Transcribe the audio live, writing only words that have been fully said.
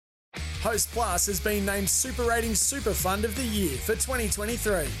Host Plus has been named Super Rating Super Fund of the Year for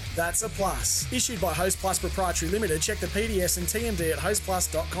 2023. That's a plus. Issued by Host Plus Proprietary Limited. Check the PDS and TMD at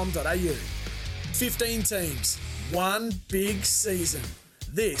hostplus.com.au. 15 teams, one big season.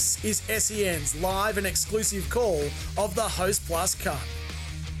 This is SEN's live and exclusive call of the Host Plus Cup.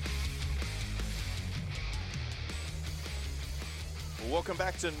 Welcome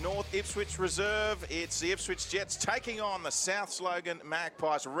back to North Ipswich Reserve. It's the Ipswich Jets taking on the South Logan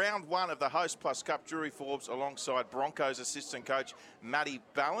Magpies. Round one of the Host Plus Cup. Drury Forbes alongside Broncos assistant coach Matty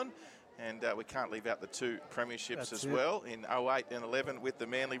Ballin. And we can't leave out the two premierships as well in 08 and 11 with the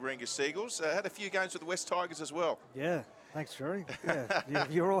Manly Warringah Seagulls. Had a few games with the West Tigers as well. Yeah. Thanks, Drury. Yeah,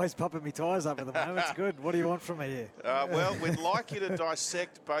 you're always popping me tyres up at the moment. It's good. What do you want from me here? Well, we'd like you to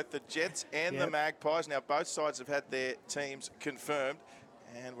dissect both the Jets and the Magpies. Now, both sides have had their teams confirmed,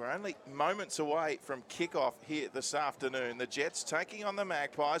 and we're only moments away from kickoff here this afternoon. The Jets taking on the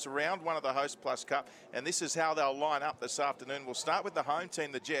Magpies, round one of the Host Plus Cup, and this is how they'll line up this afternoon. We'll start with the home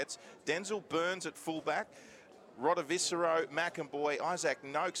team, the Jets. Denzel Burns at fullback. Rodavicero, McInboy, Isaac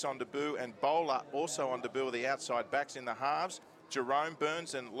Noakes on debut, and Bowler also on debut with the outside backs in the halves. Jerome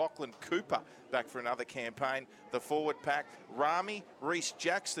Burns and Lachlan Cooper back for another campaign. The forward pack, Rami, Reece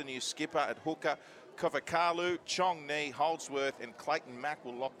Jacks, the new skipper at hooker, Kovakalu, Chong Ni, Holdsworth, and Clayton Mack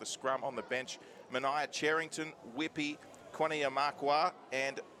will lock the scrum on the bench. Mania Cherrington, Whippy, Quania Marquardt,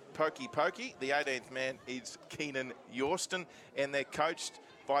 and Pokey. The 18th man is Keenan Yorston, and they're coached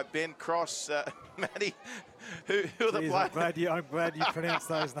by Ben Cross. Matty, who are the players? I'm glad you pronounced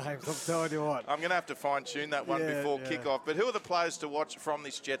those names. I'm telling you what. I'm going to have to fine-tune that one before kick-off. But who are the players to watch from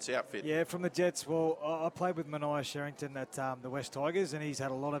this Jets outfit? Yeah, from the Jets, well, I played with Mania Cherrington at the West Tigers, and he's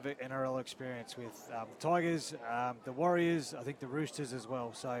had a lot of NRL experience with the Tigers, the Warriors, I think the Roosters as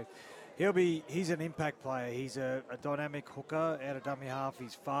well. So he's an impact player. He's a dynamic hooker out of dummy half.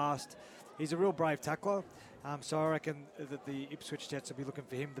 He's fast. He's a real brave tackler. So I reckon that the Ipswich Jets will be looking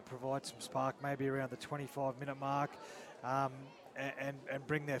for him to provide some spark, maybe around the 25-minute mark, and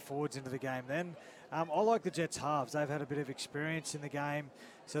bring their forwards into the game then. I like the Jets halves. They've had a bit of experience in the game,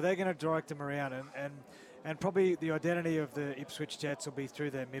 so they're going to direct them around. And probably the identity of the Ipswich Jets will be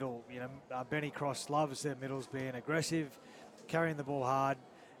through their middle. You know, Benny Cross loves their middles being aggressive, carrying the ball hard,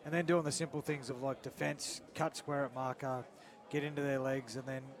 and then doing the simple things of like defence, cut square at marker, get into their legs, and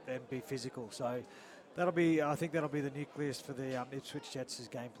then be physical. So I think that'll be the nucleus for the Ipswich Jets'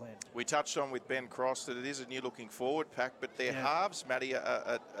 game plan. We touched on with Ben Cross that it is a new-looking forward pack, but their halves, Matty,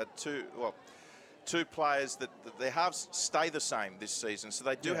 are two players that their halves stay the same this season, so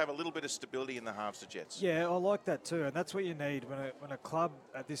they do have a little bit of stability in the halves of Jets. Yeah, I like that too, and that's what you need when a club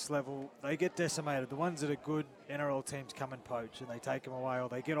at this level, they get decimated. The ones that are good NRL teams come and poach, and they take them away, or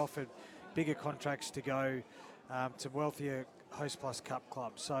they get offered bigger contracts to go to wealthier Host Plus Cup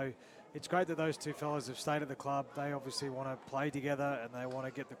clubs. So it's great that those two fellas have stayed at the club. They obviously want to play together and they want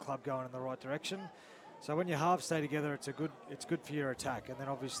to get the club going in the right direction. So when your halves stay together, it's good for your attack. And then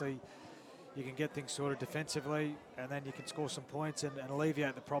obviously you can get things sorted defensively, and then you can score some points and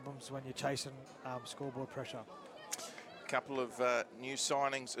alleviate the problems when you're chasing scoreboard pressure. A couple of new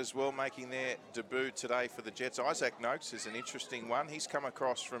signings as well making their debut today for the Jets. Isaac Noakes is an interesting one. He's come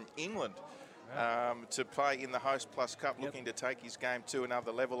across from England to play in the Host Plus Cup, looking to take his game to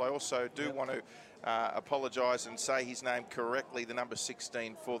another level. I also do want to apologise and say his name correctly, the number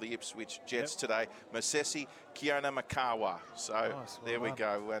 16 for the Ipswich Jets today, Masesi Kiona Makawa. So there we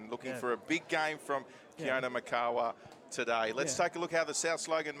go, and looking for a big game from Kiona Makawa today. Let's take a look how the South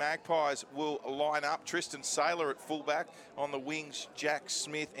Logan Magpies will line up. Tristan Saylor at fullback. On the wings, Jack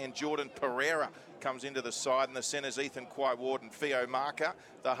Smith and Jordan Pereira comes into the side. And the centres, Ethan Quai-Ward and Theo Marker.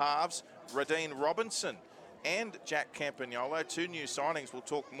 The halves, Radine Robinson and Jack Campagnolo. Two new signings. We'll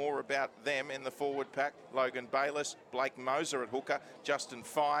talk more about them in the forward pack. Logan Bayliss, Blake Moser at hooker, Justin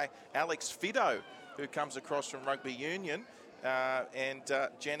Fye, Alex Fido, who comes across from Rugby Union, and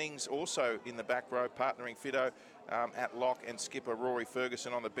Jennings also in the back row, partnering Fido at lock, and skipper Rory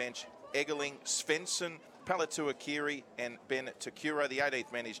Ferguson on the bench. Egerling, Svensson, Palatua Kiri and Ben Takuro. The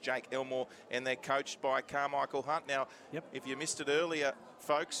 18th man is Jake Elmore, and they're coached by Carmichael Hunt. Now, if you missed it earlier,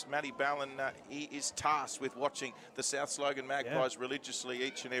 folks, Matty Ballin, he is tasked with watching the South Logan Magpies religiously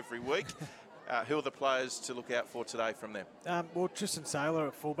each and every week. Who are the players to look out for today from them? Well, Tristan Saylor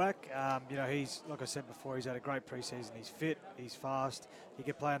at fullback. He's, like I said before, he's had a great preseason. He's fit, he's fast. He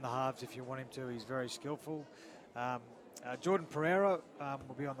can play in the halves if you want him to. He's very skillful. Jordan Pereira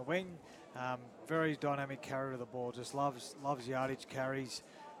will be on the wing. Very dynamic carrier of the ball. Just loves yardage carries.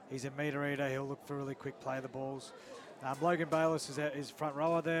 He's a meter eater. He'll look for really quick play of the balls. Logan Bayliss is front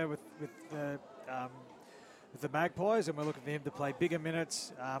rower there with with the Magpies, and we're looking for him to play bigger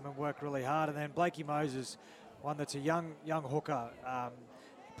minutes and work really hard. And then Blakey Moses, one that's a young hooker.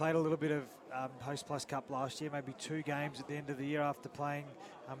 He played a little bit of Host Plus Cup last year, maybe 2 games at the end of the year after playing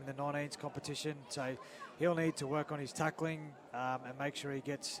in the 19s competition. So he'll need to work on his tackling and make sure he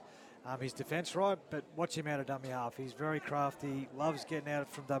gets his defence right. But watch him out of dummy half. He's very crafty, loves getting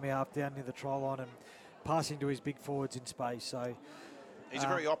out from dummy half down near the try line and passing to his big forwards in space. So he's a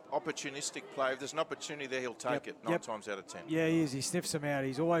very opportunistic player. If there's an opportunity there, he'll take it 9 times out of 10. Yeah, he is. He sniffs them out.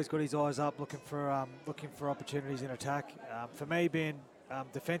 He's always got his eyes up, looking for opportunities in attack. For me, being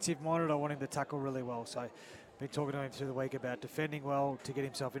defensive-minded, I want him to tackle really well. So I've been talking to him through the week about defending well to get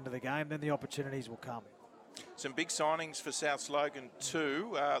himself into the game. Then the opportunities will come. Some big signings for South Logan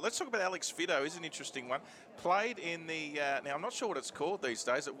too. Let's talk about Alex Fido. He's an interesting one. Played in the, now I'm not sure what it's called these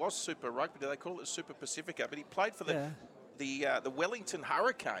days. It was Super Rugby. Do they call it Super Pacifica? But he played for the Wellington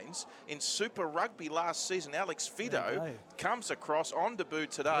Hurricanes in Super Rugby last season. Alex Fido comes across on debut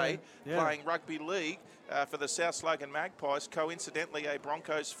today, playing rugby league for the South Logan Magpies, coincidentally a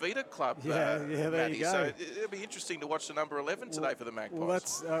Broncos feeder club. There you go. So it'll be interesting to watch the number 11 today for the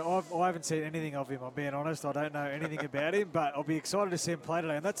Magpies. Well, I haven't seen anything of him, I'm being honest. I don't know anything about him, but I'll be excited to see him play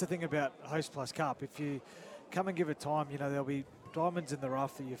today. And that's the thing about Host Plus Cup. If you come and give it time, there'll be diamonds in the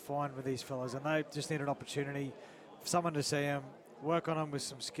rough that you find with these fellas, and they just need an opportunity for someone to see them, work on them with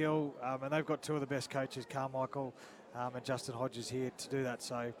some skill, and they've got 2 of the best coaches, Carmichael and Justin Hodges, here to do that.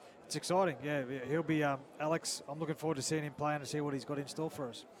 So it's exciting. Yeah, he'll be Alex. I'm looking forward to seeing him play and to see what he's got in store for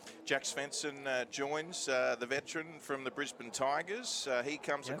us. Jack Svensson joins the veteran from the Brisbane Tigers. He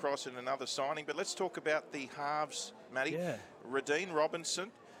comes across in another signing. But let's talk about the halves, Matty. Yeah. Radine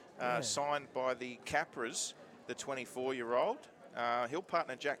Robinson, signed by the Capras, the 24-year-old. He'll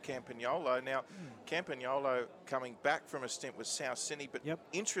partner Jack Campagnolo. Now, Campagnolo coming back from a stint with South Sydney, but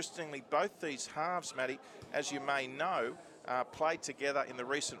interestingly, both these halves, Matty, as you may know, played together in the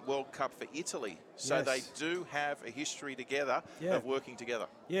recent World Cup for Italy. So they do have a history together of working together.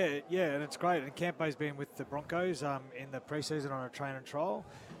 Yeah, and it's great. And Campo's been with the Broncos in the pre-season on a train and trial.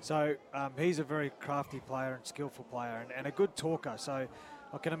 So he's a very crafty player and skillful player and a good talker. So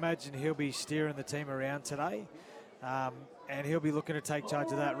I can imagine he'll be steering the team around today. And he'll be looking to take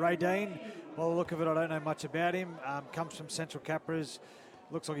charge of that. Ray Dean, by the look of it, I don't know much about him. Comes from Central Capras.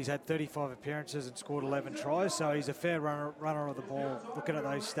 Looks like he's had 35 appearances and scored 11 tries, so he's a fair runner of the ball, looking at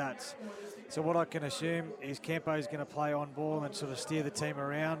those stats. So what I can assume is Campo's going to play on ball and sort of steer the team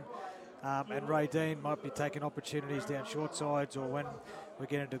around. And Ray Dean might be taking opportunities down short sides, or when we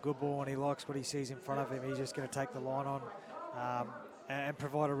get into good ball and he likes what he sees in front of him, he's just going to take the line on and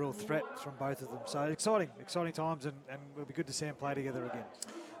provide a real threat from both of them. So exciting times, and it'll be good to see them play together again.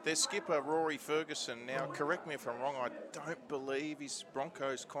 Their skipper, Rory Ferguson, now correct me if I'm wrong, I don't believe he's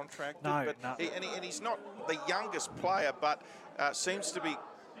Broncos contracted. No. And he's not the youngest player, but seems to be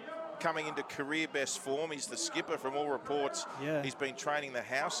coming into career best form. He's the skipper from all reports. He's been training the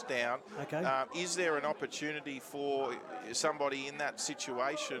house down. Okay. Is there an opportunity for somebody in that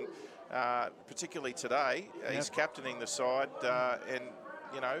situation, particularly today? He's captaining the side and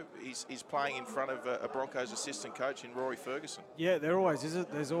he's playing in front of a Broncos assistant coach in Rory Ferguson. Yeah,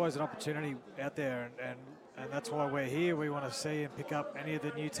 there's always an opportunity out there, and that's why we're here. We want to see and pick up any of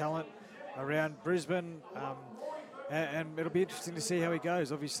the new talent around Brisbane, and it'll be interesting to see how he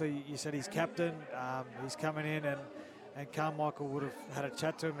goes. Obviously, you said he's captain. He's coming in, and Carmichael would have had a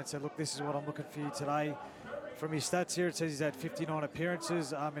chat to him and said, look, this is what I'm looking for you today. From his stats here, it says he's had 59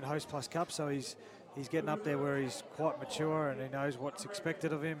 appearances in Host Plus Cup, so he's getting up there where he's quite mature and he knows what's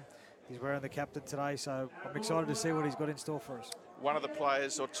expected of him. He's wearing the captain today, so I'm excited to see what he's got in store for us. One of the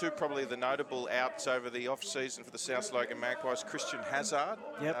players, or two probably the notable outs over the off-season for the South Logan Magpies, Christian Hazard,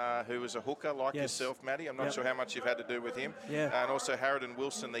 who was a hooker like yourself, Matty. I'm not sure how much you've had to do with him. And also Harrison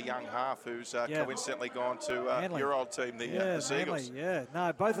Wilson, the young half, who's coincidentally gone to your old team, the Seagulls. No,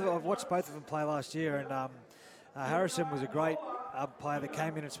 I've watched both of them play last year, and Harrison was a great player that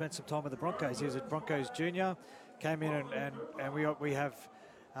came in and spent some time with the Broncos. He was a Broncos junior, came in and we have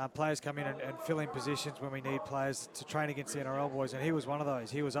players come in and fill in positions when we need players to train against the NRL boys, and he was one of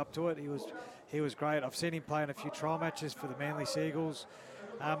those. He was up to it. He was great. I've seen him play in a few trial matches for the Manly Seagulls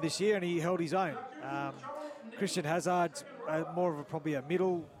this year, and he held his own. Christian Hazard's more of probably a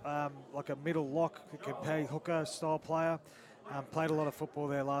middle, like a middle lock, can play hooker style player. Played a lot of football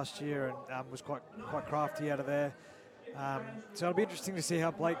there last year and was quite crafty out of there. So it'll be interesting to see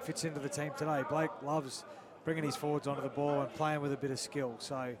how Blake fits into the team today. Blake loves bringing his forwards onto the ball and playing with a bit of skill.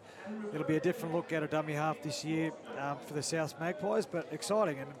 So it'll be a different look at a dummy half this year for the South Magpies, but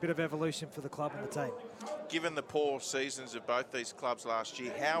exciting and a bit of evolution for the club and the team. Given the poor seasons of both these clubs last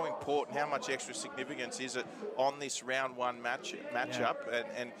year, how important, how much extra significance is it on this round one matchup?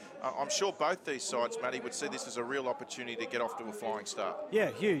 And I'm sure both these sides, Matty, would see this as a real opportunity to get off to a flying start. Yeah,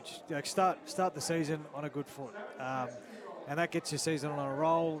 huge. Like start the season on a good foot. And that gets your season on a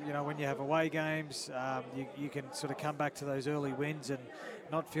roll. You know, when you have away games, you can sort of come back to those early wins and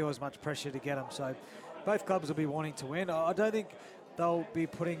not feel as much pressure to get them. So both clubs will be wanting to win. I don't think they'll be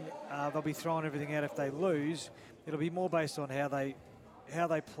throwing everything out if they lose. It'll be more based on how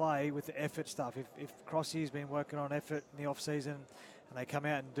they play with the effort stuff. If Crossy's been working on effort in the off season and they come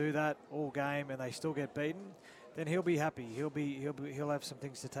out and do that all game and they still get beaten, then he'll be happy. He'll have some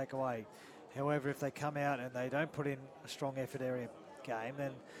things to take away. However, if they come out and they don't put in a strong effort area game,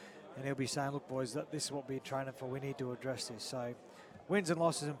 then he'll be saying, look, boys, this is what we're training for. We need to address this. So wins and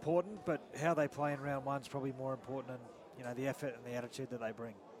losses are important, but how they play in round one is probably more important than the effort and the attitude that they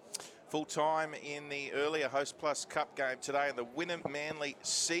bring. Full time in the earlier Host Plus Cup game today, and the Wynnum Manly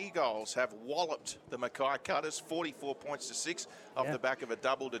Seagulls have walloped the Mackay Cutters 44 points to 6 off the back of a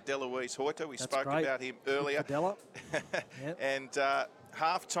double to Deloise Hoyter. We spoke about him earlier. And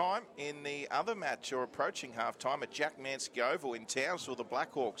half-time in the other match, or approaching half-time, at Jack Mansky Oval in Townsville, the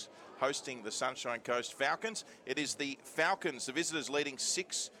Blackhawks hosting the Sunshine Coast Falcons. It is the Falcons, the visitors, leading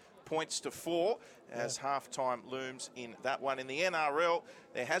 6 points to 4 as half-time looms in that one. In the NRL,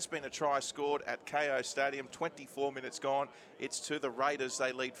 there has been a try scored at KO Stadium, 24 minutes gone. It's to the Raiders.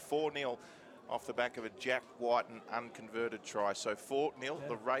 They lead 4-0 off the back of a Jack Whiten unconverted try. So 4-0,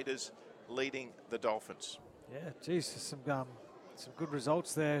 the Raiders leading the Dolphins. Yeah, geez, some good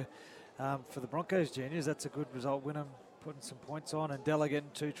results there for the Broncos juniors. That's a good result. Wynnum putting some points on and Della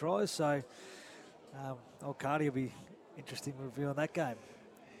getting 2 tries. So old Cardi will be interesting reviewing that game.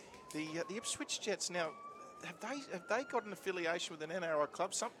 The Ipswich Jets now, have they got an affiliation with an NRL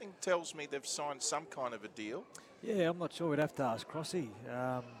club? Something tells me they've signed some kind of a deal. Yeah, I'm not sure. We'd have to ask Crossy.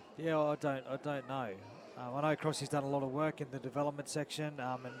 I don't know. I know Crossy's done a lot of work in the development section,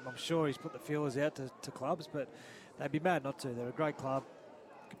 and I'm sure he's put the feelers out to clubs, but they'd be mad not to. They're a great club,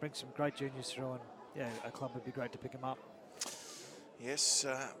 could bring some great juniors through, and a club would be great to pick them up. Yes,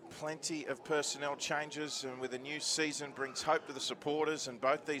 plenty of personnel changes, and with a new season brings hope to the supporters, and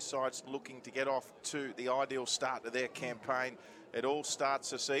both these sides looking to get off to the ideal start of their campaign. It all starts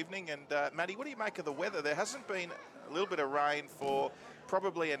this evening. And Matty, what do you make of the weather? There hasn't been a little bit of rain for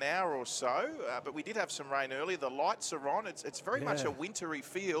probably an hour or so, but we did have some rain earlier. The lights are on. It's very much a wintry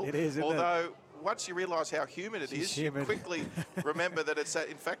feel. It is, although once you realise how humid it is, you quickly remember that it's,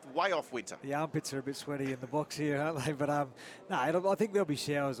 in fact, way off winter. The armpits are a bit sweaty in the box here, aren't they? But I think there'll be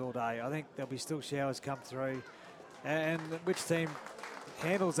showers all day. I think there'll be still showers come through. And which team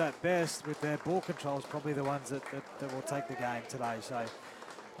handles that best with their ball control is probably the ones that will take the game today. So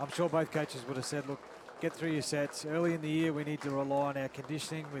I'm sure both coaches would have said, look, get through your sets. Early in the year, we need to rely on our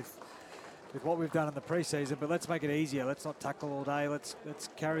conditioning with what we've done in the preseason, but let's make it easier. Let's not tackle all day. Let's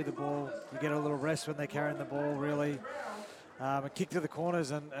carry the ball. You get a little rest when they're carrying the ball, really. And kick to the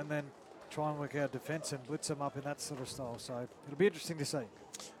corners and then try and work out defence and blitz them up in that sort of style. So it'll be interesting to see.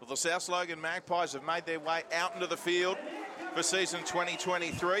 Well, the South Logan Magpies have made their way out into the field for season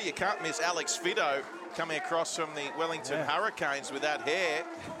 2023. You can't miss Alex Fido coming across from the Wellington Hurricanes with that hair.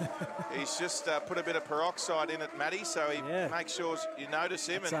 He's just put a bit of peroxide in it, Matty, so he makes sure you notice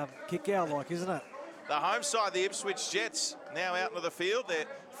him. It's kick-out-like, isn't it? The home side, the Ipswich Jets, now out into the field. Their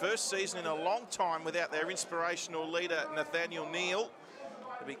first season in a long time without their inspirational leader, Nathaniel Neal.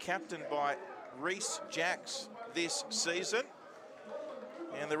 They'll be captained by Reece Jacks this season.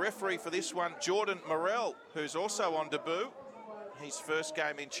 And the referee for this one, Jordan Morrell, who's also on debut. His first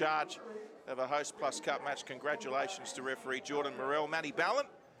game in charge of a Host Plus Cup match. Congratulations to referee Jordan Morrell. Matty Ballin,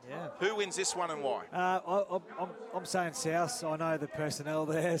 who wins this one and why? I'm saying South. I know the personnel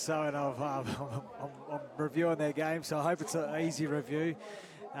there, so and I'm reviewing their game, so I hope it's an easy review.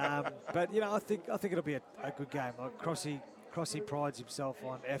 But I think it'll be a good game. Like Crossy prides himself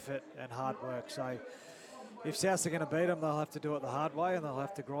on effort and hard work. So if Souths are going to beat them, they'll have to do it the hard way, and they'll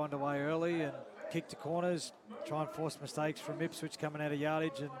have to grind away early and kick to corners, try and force mistakes from Ipswich coming out of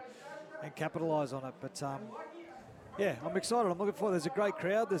yardage and capitalise on it. But I'm excited. I'm looking forward. There's a great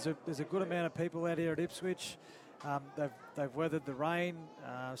crowd. There's a good amount of people out here at Ipswich. They've weathered the rain,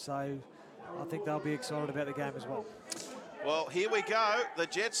 so I think they'll be excited about the game as well. Well, here we go. The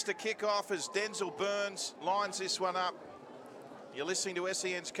Jets to kick off as Denzel Burns lines this one up. You're listening to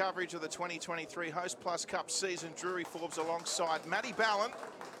SEN's coverage of the 2023 Host Plus Cup season. Drury Forbes alongside Matty Ballin.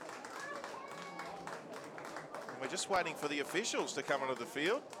 We're just waiting for the officials to come onto the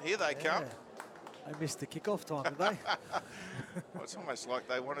field. Here they come. They missed the kickoff time, did they? Well, it's almost like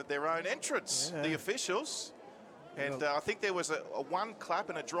they wanted their own entrance, the officials. And I think there was a one clap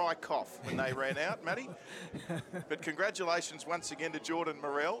and a dry cough when they ran out, Matty. But congratulations once again to Jordan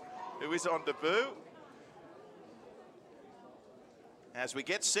Morrell, who is on debut. As we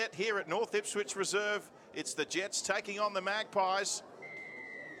get set here at North Ipswich Reserve, it's the Jets taking on the Magpies.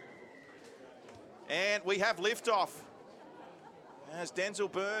 And we have liftoff. As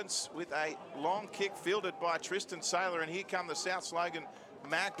Denzel Burns with a long kick fielded by Tristan Saylor. And here come the South Logan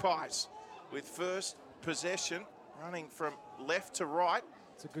Magpies with first possession, running from left to right.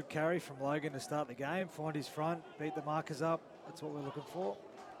 It's a good carry from Logan to start the game. Find his front, beat the markers up. That's what we're looking for.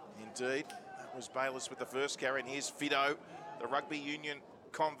 Indeed. That was Bayliss with the first carry. And here's Fido, the rugby union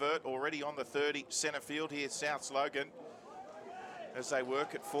convert, already on the 30 centre field here, South Logan. As they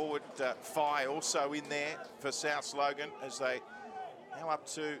work it forward, Fye also in there for South Logan as they now up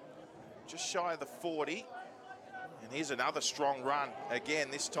to just shy of the 40. And here's another strong run. Again,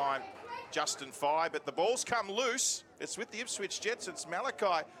 this time Justin Fye, but the ball's come loose. It's with the Ipswich Jets. It's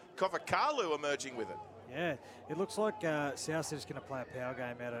Malachi Kovakalu emerging with it. Yeah, it looks like South are just going to play a power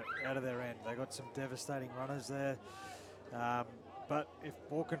game out of their end. They got some devastating runners there. But if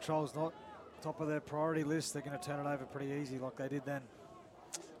ball control's not top of their priority list, they're going to turn it over pretty easy like they did then.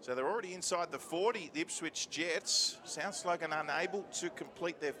 So they're already inside the 40, the Ipswich Jets. South Logan unable to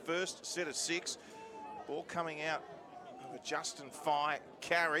complete their first set of 6. Ball coming out of a Justin Fye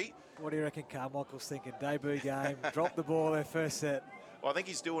carry. What do you reckon Carmichael's thinking? Debut game, drop the ball their first set. Well, I think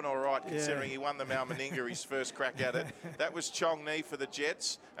he's doing all right considering he won the Mal Meninga his first crack at it. That was Chong Ni for the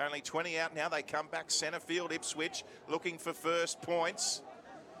Jets. Only 20 out now. They come back centre field, Ipswich, looking for first points.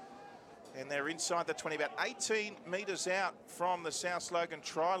 And they're inside the 20, about 18 metres out from the South Logan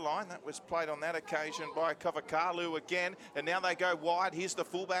try line. That was played on that occasion by Kovakalu again. And now they go wide. Here's the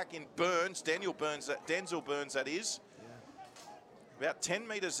fullback in Burns, Denzel Burns, that is. About 10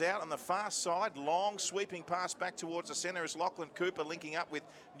 metres out on the far side. Long sweeping pass back towards the centre as Lachlan Cooper linking up with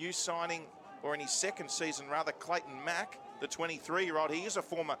new signing, or in his second season rather, Clayton Mack, the 23-year-old. He is a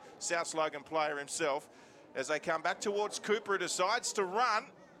former South Logan player himself. As they come back towards Cooper, who decides to run.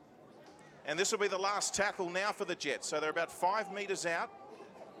 And this will be the last tackle now for the Jets. So they're about 5 metres out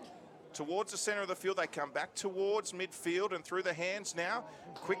towards the centre of the field. They come back towards midfield and through the hands now.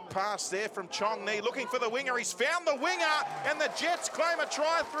 Quick pass there from Chong Ni, looking for the winger. He's found the winger, and the Jets claim a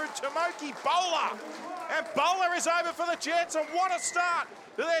try through Tomoki Bowler. And Bowler is over for the Jets, and what a start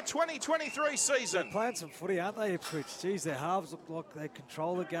to their 2023 season. They're playing some footy, aren't they, Ipswich? Geez, their halves look like they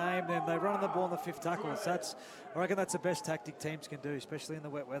control the game. Then they run on the ball in the 5th tackle. I reckon that's the best tactic teams can do, especially in the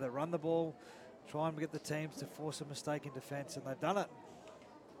wet weather. Run the ball, try and get the teams to force a mistake in defence, and they've done it.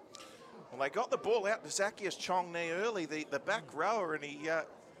 Well, they got the ball out to Zacchaeus Chong Ni early, the back rower, and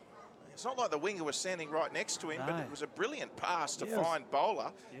it's not like the winger was standing right next to him, but it was a brilliant pass to find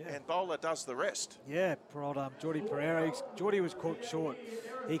Bowler, and Bowler does the rest. Yeah, poor old Jordy Pereira. Jordy was caught short.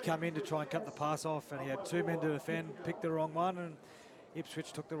 He come in to try and cut the pass off, and he had 2 men to defend, picked the wrong one, and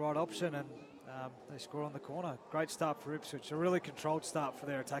Ipswich took the right option, and they score on the corner. Great start for Ipswich. A really controlled start for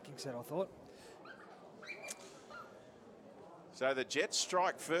their attacking set, I thought. So the Jets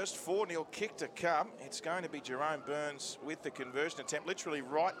strike first, 4-0 kick to come. It's going to be Jerome Burns with the conversion attempt, literally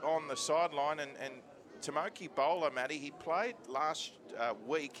right on the sideline. And Tomoki Bowler, Matty, he played last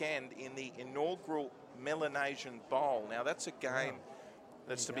weekend in the inaugural Melanesian Bowl. Now, that's a game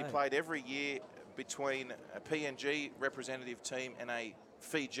that's to be played every year between a PNG representative team and a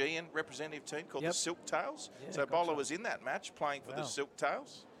Fijian representative team called the Silk Tails. Yeah, so Bowler was in that match playing for the Silk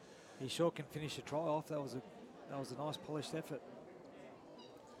Tails. He sure can finish a try off. That was a nice polished effort.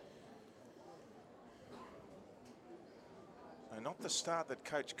 Not the start that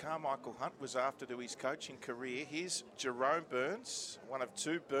Coach Carmichael Hunt was after to his coaching career. Here's Jerome Burns, one of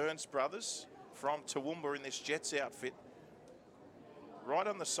 2 Burns brothers from Toowoomba in this Jets outfit. Right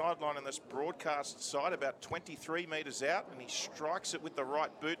on the sideline on this broadcast side, about 23 metres out, and he strikes it with the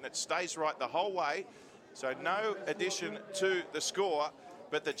right boot, and it stays right the whole way. So no addition to the score,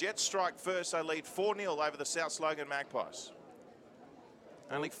 but the Jets strike first. They lead 4-0 over the South Logan Magpies.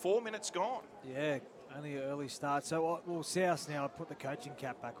 Only 4 minutes gone. Yeah. Only an early start. So, South now put the coaching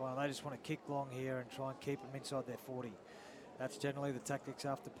cap back on. They just want to kick long here and try and keep them inside their 40. That's generally the tactics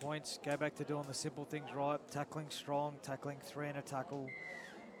after points. Go back to doing the simple things right. Tackling strong, tackling 3 in a tackle.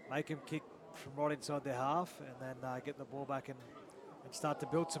 Make them kick from right inside their half, and then get the ball back and start to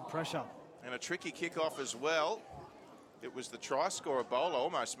build some pressure. And a tricky kick-off as well. It was the try scorer Bowler,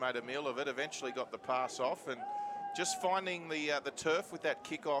 almost made a meal of it, eventually got the pass off, and just finding the turf with that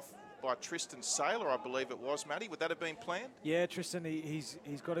kick-off by Tristan Saylor, I believe it was, Matty. Would that have been planned? Yeah, Tristan, he's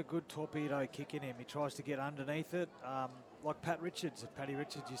got a good torpedo kick in him. He tries to get underneath it, like Paddy Richards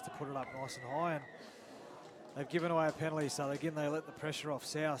used to put it up nice and high, and they've given away a penalty, so again, they let the pressure off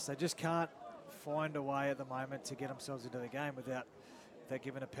South. They just can't find a way at the moment to get themselves into the game without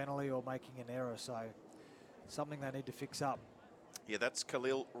giving a penalty or making an error, so something they need to fix up. Yeah, that's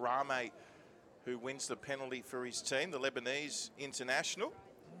Khalil Rame, who wins the penalty for his team, the Lebanese international.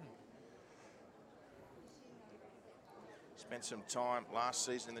 Spent some time last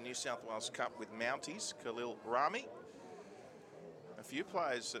season in the New South Wales Cup with Mounties, Khalil Rame. A few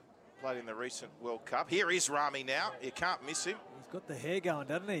players that played in the recent World Cup. Here is Rame now. You can't miss him. He's got the hair going,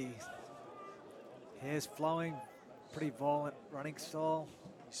 doesn't he? Hair's flowing, pretty violent running style.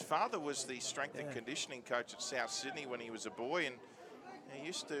 His father was the strength and conditioning coach at South Sydney when he was a boy, and he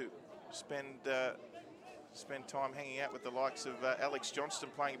used to spend time hanging out with the likes of Alex Johnston,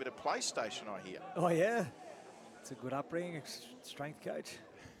 playing a bit of PlayStation, I hear. Oh, yeah. It's a good upbringing, strength coach.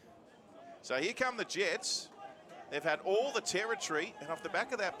 So here come the Jets. They've had all the territory, and off the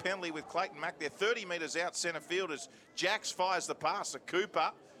back of that penalty with Clayton Mack, they're 30 metres out centre field as Jacks fires the pass to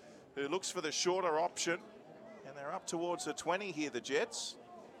Cooper, who looks for the shorter option. And they're up towards the 20 here, the Jets.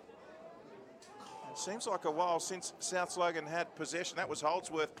 It seems like a while since South Logan had possession. That was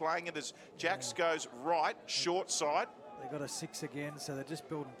Holdsworth playing it as Jacks goes right, short side. They got a 6 again, so they're just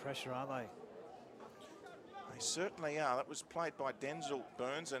building pressure, aren't they? They certainly are. That was played by Denzel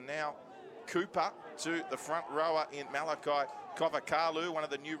Burns, and now Cooper to the front rower in Malachi Kovakalu, one of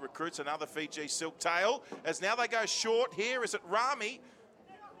the new recruits, another Fiji Silktail. As now they go short here. Is it Rame?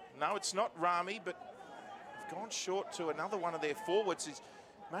 No, it's not Rame, but they've gone short to another one of their forwards. He's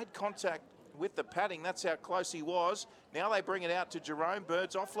made contact with the padding. That's how close he was. Now they bring it out to Jerome.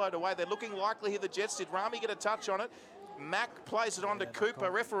 Birds offload away. They're looking likely here, the Jets. Did Rame get a touch on it? Mack plays it on to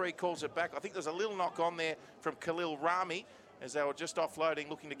Cooper. Referee calls it back. I think there's a little knock on there from Khalil Rame as they were just offloading,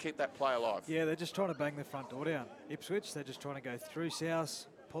 looking to keep that play alive. Yeah, they're just trying to bang the front door down. Ipswich, they're just trying to go through South,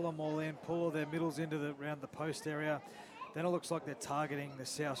 pull them all in, pull all their middles into around the post area. Then it looks like they're targeting the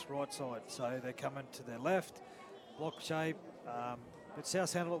South's right side. So they're coming to their left, block shape. But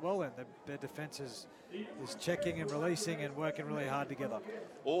South handle it well then. Their defence is checking and releasing and working really hard together.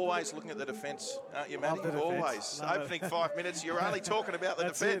 Always looking at the defence, aren't you, Matty? Always. Love Opening 5 minutes, you're only talking about the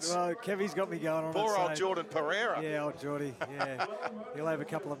defence. Well, Kevy's got me going on. Poor old Jordan Pereira. Yeah, old Geordie. Yeah, he'll have a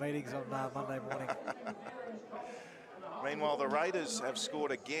couple of meetings on Monday morning. Meanwhile, the Raiders have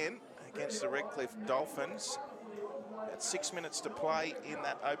scored again against the Redcliffe Dolphins. At 6 minutes to play in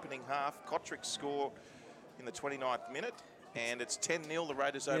that opening half. Kotrick scored in the 29th minute. And it's 10-0, the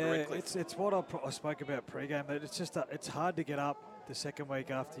Raiders over Redcliffe. It's what I spoke about pre-game. That it's just it's hard to get up the second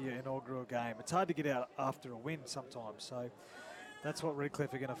week after your inaugural game. It's hard to get out after a win sometimes. So that's what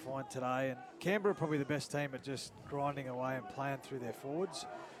Redcliffe are going to find today. And Canberra are probably the best team at just grinding away and playing through their forwards.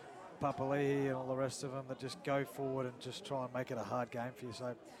 Papali'i and all the rest of them that just go forward and just try and make it a hard game for you.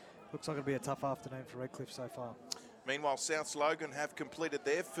 So looks like it'll be a tough afternoon for Redcliffe so far. Meanwhile, South Logan have completed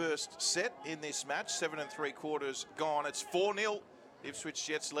their first set in this match. 7 3/4 gone. It's 4-0. Ipswich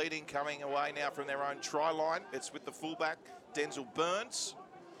Jets leading, coming away now from their own try line. It's with the fullback, Denzel Burns,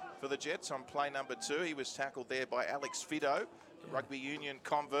 for the Jets on play number 2. He was tackled there by Alex Fido, rugby union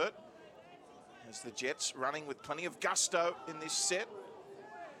convert. As the Jets running with plenty of gusto in this set.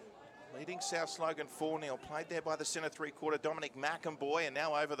 Leading South Logan 4-0. Played there by the centre 3/4, Dominic McInboy, and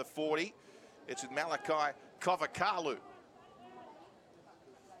now over the 40. It's with Malachi Kovakalu.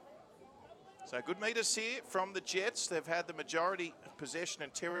 So good meters here from the Jets. They've had the majority of possession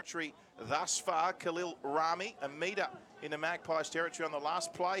and territory thus far. Khalil Rame, a metre into Magpies territory on the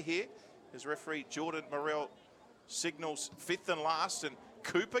last play here. As referee Jordan Morrell signals 5th and last, and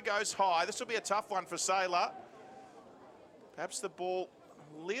Cooper goes high. This will be a tough one for Saylor. Perhaps the ball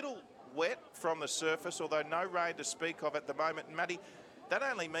a little wet from the surface, although no rain to speak of at the moment. And Matty, that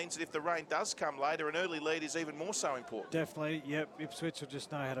only means that if the rain does come later, an early lead is even more so important. Definitely, yep. Ipswich will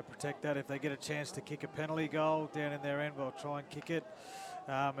just know how to protect that. If they get a chance to kick a penalty goal down in their end, we'll try and kick it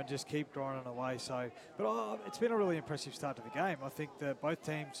and just keep grinding away. So, but it's been a really impressive start to the game. I think that both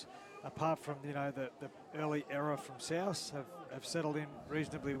teams, apart from the early error from South, have settled in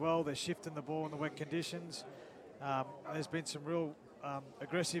reasonably well. They're shifting the ball in the wet conditions. There's been some real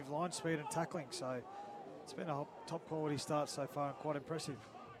aggressive line speed and tackling. So it's been a top quality start so far and quite impressive.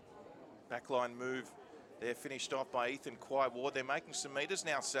 Backline move. They're finished off by Ethan Quai-Ward. They're making some metres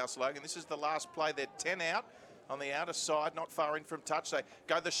now, South Logan. This is the last play. They're 10 out on the outer side, not far in from touch. They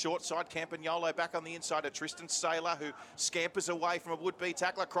go the short side. Campagnolo back on the inside to Tristan Saylor, who scampers away from a would-be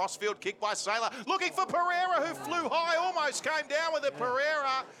tackler. Crossfield kick by Saylor. Looking for Pereira, who flew high, almost came down with it.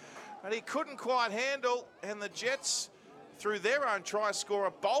 Pereira And he couldn't quite handle, and the Jets, through their own try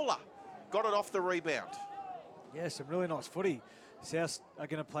scorer, Bowler, got it off the rebound. Yeah, some really nice footy. South are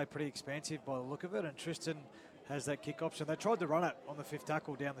going to play pretty expansive by the look of it, and Tristan has that kick option. They tried to run it on the fifth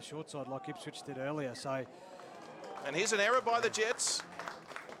tackle down the short side like Ipswich did earlier. So, and here's an error by the Jets.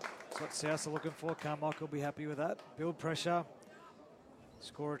 That's what South are looking for. Carmichael will be happy with that. Build pressure,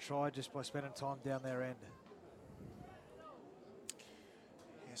 score a try just by spending time down their end.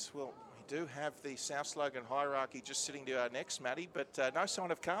 Yes, well, we do have the South Logan hierarchy just sitting to our next, Matty, but no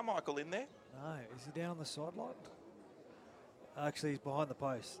sign of Carmichael in there. No, is he down on the sideline? Actually, he's behind the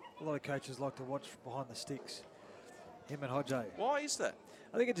post. A lot of coaches like to watch behind the sticks. Him and Hodjo. Why is that?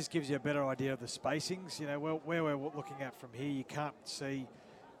 I think it just gives you a better idea of the spacings. You know, where we're looking at from here, you can't see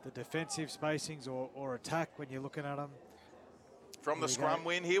the defensive spacings or attack when you're looking at them. From the scrum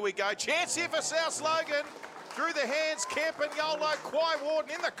win, here we go. Chance here for South Logan. Through the hands, Campagnolo, Quai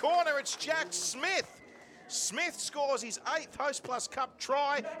Warden in the corner. It's Jack Smith. Smith scores his 8th Host Plus Cup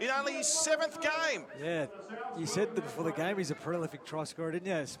try in only his 7th game. Yeah, you said that before the game he's a prolific try scorer, didn't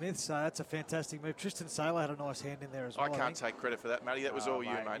you, Smith? So that's a fantastic move. Tristan Saylor had a nice hand in there as well. I can't take credit for that, Matty. That was all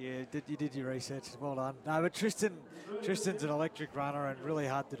you, mate. Yeah, you did your research. Well done. No, but Tristan's an electric runner and really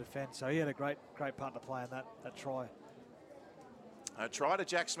hard to defend. So he had a great part to play in that try. A try to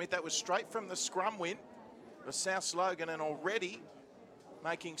Jack Smith. That was straight from the scrum win for South Logan, and already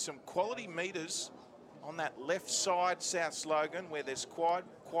making some quality metres on that left side, South Logan, where there's Quai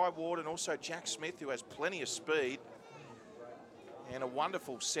Ward and also Jack Smith, who has plenty of speed. And a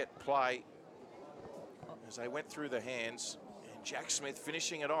wonderful set play as they went through the hands. And Jack Smith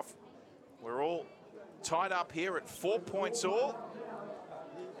finishing it off. We're all tied up here at 4 points all.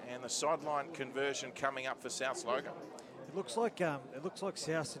 And the sideline conversion coming up for South Logan. It looks like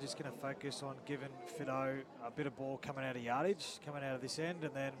South are just going to focus on giving Fido a bit of ball coming out of yardage, coming out of this end,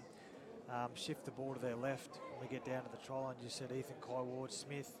 and then shift the ball to their left when we get down to the try line. You said Ethan Quai Ward,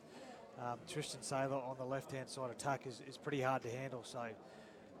 Smith, Tristan Saylor on the left-hand side attack is pretty hard to handle. So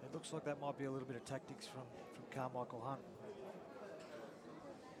it looks like that might be a little bit of tactics from Carmichael Hunt.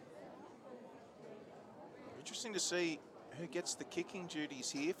 Interesting to see who gets the kicking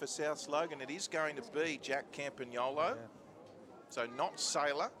duties here for South Logan. It is going to be Jack Campagnolo, Yeah. So not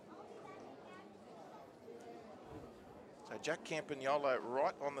Saylor. So Jack Campagnolo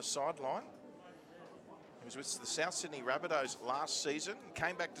right on the sideline. He was with the South Sydney Rabbitohs last season.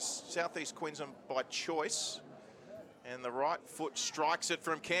 Came back to Southeast Queensland by choice. And the right foot strikes it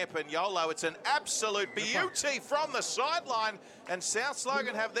from Campagnolo. It's an absolute beauty from the sideline. And South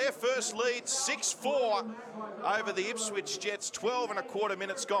Logan have their first lead, 6-4 over the Ipswich Jets. 12 and a quarter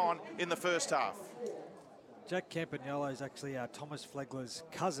minutes gone in the first half. Jack Campagnolo is actually Thomas Flegler's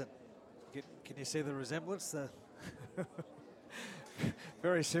cousin. Can you see the resemblance?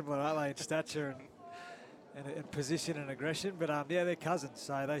 Very similar, aren't they, in stature and position and aggression? But yeah, they're cousins,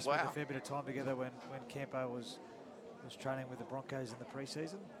 so they spent a fair bit of time together when Campo was training with the Broncos in the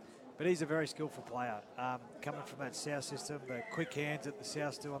preseason. But he's a very skillful player. Coming from that South system, the quick hands that the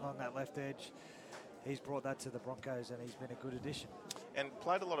South do on that left edge, he's brought that to the Broncos and he's been a good addition. And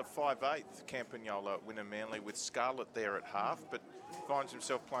played a lot of 5'8", Campagnolo at Wynnum Manly with Scarlett there at half, but finds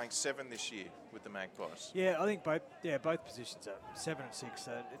himself playing 7 this year with the Magpies. Yeah, I think both positions are 7 and 6.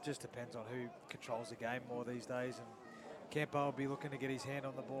 So it just depends on who controls the game more these days. And Campo will be looking to get his hand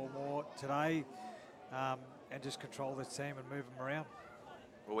on the ball more today and just control this team and move them around.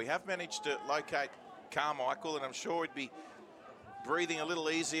 Well, we have managed to locate Carmichael, and I'm sure he'd be breathing a little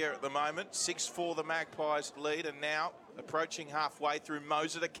easier at the moment. 6-4 the Magpies lead, and now approaching halfway through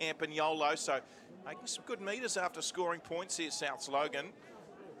Moser to Campagnolo. So making some good metres after scoring points here, South Logan.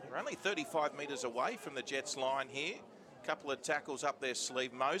 They're only 35 metres away from the Jets line here. A couple of tackles up their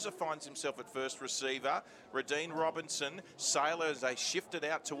sleeve. Moser finds himself at first receiver. Radine Robinson, Saylor as they shifted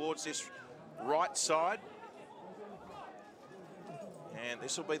out towards this right side. And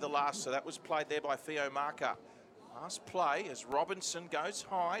this will be the last. So that was played there by Theo Marker. Last play as Robinson goes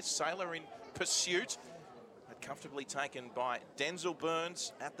high. Saylor in pursuit. But comfortably taken by Denzel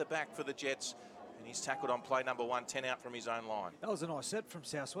Burns at the back for the Jets. And he's tackled on play number 1, 10 out from his own line. That was a nice set from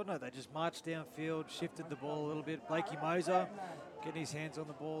South, wasn't it? They just marched downfield, shifted the ball a little bit. Blakey Moser getting his hands on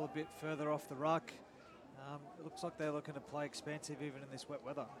the ball a bit further off the ruck. It looks like they're looking to play expansive even in this wet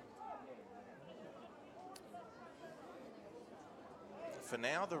weather. For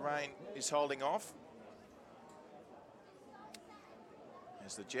now, the rain is holding off.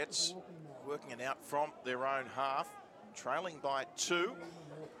 As the Jets working it out from their own half, trailing by 2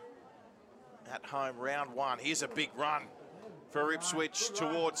 at home, round 1. Here's a big run for Ipswich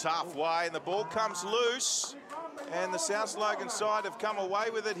towards halfway, and the ball comes loose. And the South Logan side have come away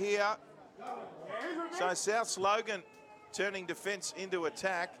with it here. So South Logan turning defence into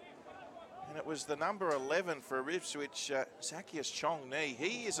attack. And it was the number 11 for Ipswich, Zacchaeus Chong Ni.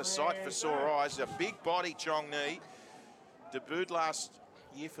 He is a sight for sore eyes, a big body Chong Ni. Debuted last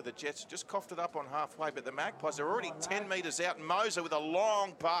year for the Jets, just coughed it up on halfway, but the Magpies are already 10 metres out. Moser with a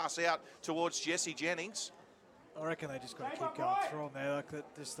long pass out towards Jesse Jennings. I reckon they just got to keep going through them there.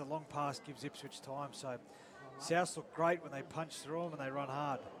 Like just the long pass gives Ipswich time. So South look great when they punch through them and they run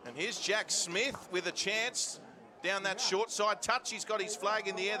hard. And here's Jack Smith with a chance down that short side. Touch, he's got his flag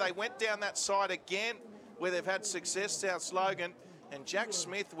in the air. They went down that side again where they've had success, South Logan. And Jack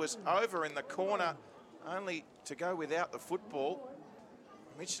Smith was over in the corner only to go without the football.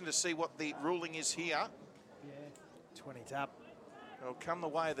 I'm interested to see what the ruling is here. Yeah, 20 tap. It'll come the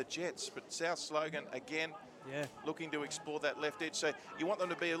way of the Jets, but South Logan again looking to explore that left edge. So you want them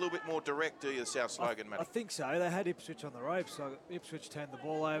to be a little bit more direct, do you, South Logan, mate? I think so. They had Ipswich on the ropes, so Ipswich turned the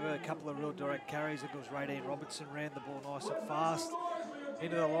ball over. A couple of real direct carries. It was Radine Robertson ran the ball nice and fast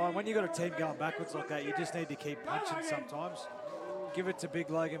into the line. When you've got a team going backwards like that, you just need to keep punching sometimes. Give it to big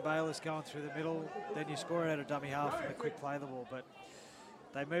Logan Bayless going through the middle, then you score it out of dummy half and a quick play the ball. But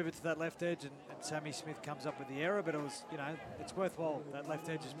they move it to that left edge and Sammy Smith comes up with the error, but it was, you know, it's worthwhile. That left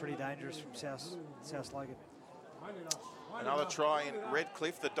edge is pretty dangerous from South Logan. Another try in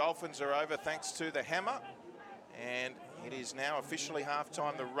Redcliffe. The Dolphins are over thanks to the hammer. And it is now officially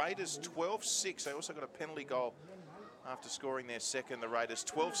halftime. The Raiders 12-6. They also got a penalty goal after scoring their second. The Raiders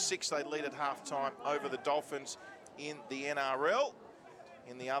 12-6. They lead at halftime over the Dolphins in the NRL.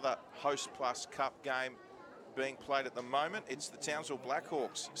 In the other Host Plus Cup game being played at the moment, it's the Townsville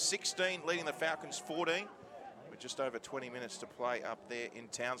Blackhawks 16 leading the Falcons 14 with just over 20 minutes to play up there in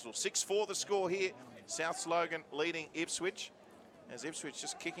Townsville. 6-4 the score here. South Logan leading Ipswich, as Ipswich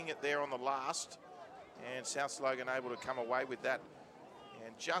just kicking it there on the last, and South Logan able to come away with that.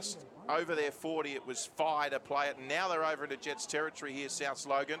 And just over their 40, it was Fire to play it. Now they're over into Jets territory here, South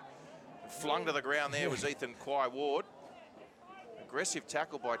Logan. Flung to the ground there was Ethan Quai-Ward. Aggressive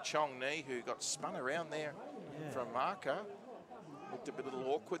tackle by Chong Ni, who got spun around there from Marker. Looked a bit little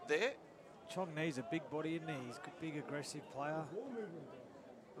awkward there. Chong Ni's a big body, isn't he? He's a big, aggressive player.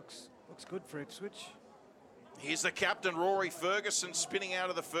 Looks good for Ipswich. Here's the captain, Rory Ferguson, spinning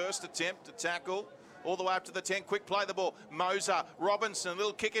out of the first attempt to tackle. All the way up to the 10, quick play the ball. Moser, Robinson, a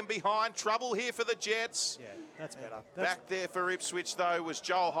little kick in behind. Trouble here for the Jets. Yeah, that's better. Back there for Ipswich, though, was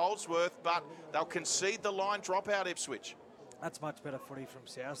Joel Holdsworth, but they'll concede the line drop out, Ipswich. That's much better footy from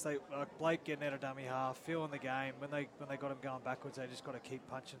South. They Blake getting out of dummy half, feeling the game. When they got him going backwards, they just got to keep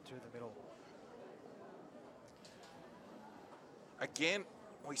punching through the middle. Again,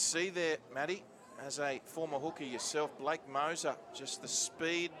 we see there, Matty, as a former hooker yourself, Blake Moser, just the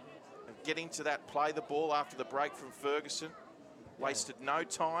speed of getting to that play the ball after the break from Ferguson. Wasted no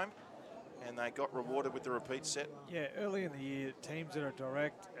time, and they got rewarded with the repeat set. Yeah, early in the year, teams that are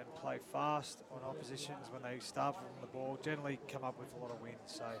direct and play fast on oppositions when they start from the ball generally come up with a lot of wins.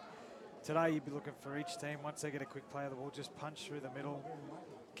 So today you'd be looking for each team, once they get a quick play of the ball, just punch through the middle,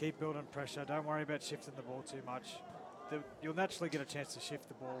 keep building pressure, don't worry about shifting the ball too much. You'll naturally get a chance to shift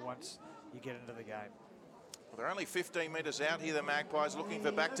the ball once you get into the game. Well, they're only 15 metres out here, the Magpies, looking for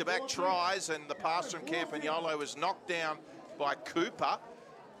back-to-back tries, and the pass from Campagnolo was knocked down by Cooper.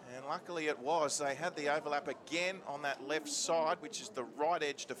 And luckily it was. They had the overlap again on that left side, which is the right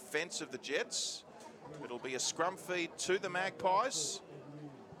edge defence of the Jets. It'll be a scrum feed to the Magpies.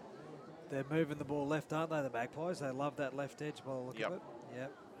 They're moving the ball left, aren't they, the Magpies? They love that left edge by the look of it.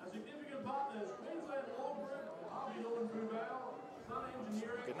 Yep.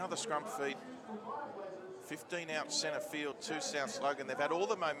 Another scrum feed. 15 out centre field to South Logan. They've had all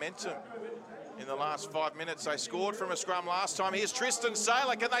the momentum in the last 5 minutes. They scored from a scrum last time. Here's Tristan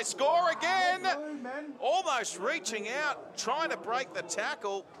Saylor. Can they score again? Almost reaching out, trying to break the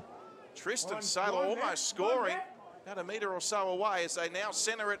tackle. Tristan Saylor almost scoring. About a metre or so away as they now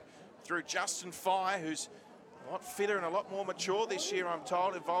centre it through Justin Fire, who's a lot fitter and a lot more mature this year, I'm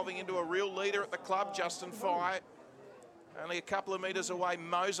told, evolving into a real leader at the club. Justin Fire. Only a couple of metres away.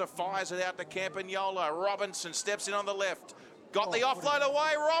 Moser fires it out to Campagnolo. Robinson steps in on the left. Got the offload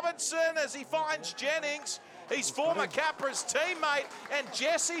away, Robinson, as he finds Jennings. He's former Capra's teammate, and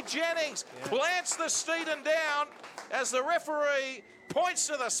Jesse Jennings plants the Steeden down as the referee points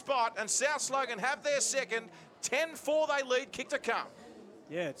to the spot, and South Logan have their second. 10-4 they lead, kick to come.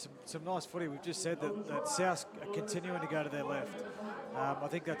 Yeah, it's some nice footy. We've just said that South are continuing to go to their left. I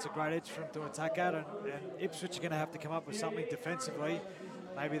think that's a great edge for them to attack at, and Ipswich are going to have to come up with something defensively.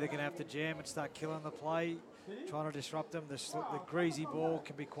 Maybe they're going to have to jam and start killing the play. trying to disrupt them. The greasy ball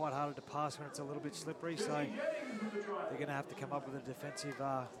can be quite hard to pass when it's a little bit slippery, so they're going to have to come up with a defensive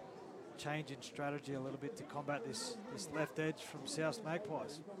change in strategy a little bit to combat this left edge from South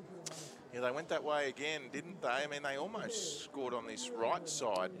Magpies. Yeah, they went that way again, didn't they? I mean, they almost scored on this right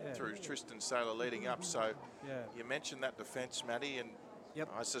side through Tristan Saylor leading up. So you mentioned that defence, Matty, and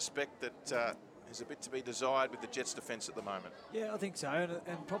I suspect that there's a bit to be desired with the Jets' defence at the moment. Yeah, I think so,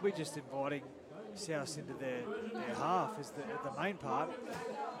 and probably just inviting South into their half is the main part.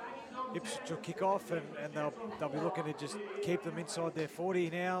 Ipswich will kick off and they'll be looking to just keep them inside their 40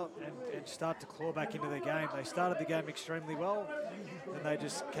 now and start to claw back into the game. They started the game extremely well and they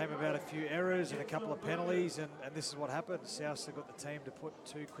just came about a few errors and a couple of penalties and this is what happened. South have got the team to put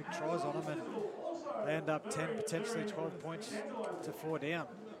 2 quick tries on them and they end up 10, potentially 12 points to 4 down.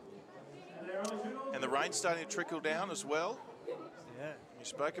 And the rain's starting to trickle down as well. Yeah. You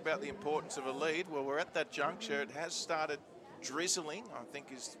spoke about the importance of a lead. Well, we're at that juncture. It has started drizzling, I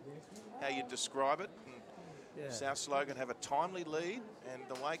think is how you describe it. And South Logan have a timely lead, and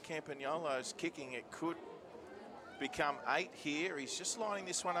the way Campagnolo's kicking, it could become 8 here. He's just lining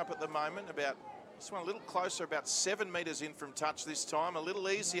this one up at the moment, this one a little closer, about 7 metres in from touch this time, a little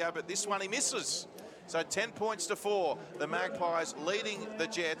easier, but this one he misses. So 10 points to 4. The Magpies leading the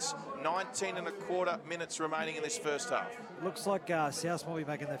Jets, 19 and a quarter minutes remaining in this first half. Looks like South might be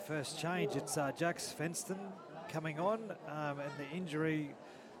making their first change. It's Jack Svensson coming on, and the injury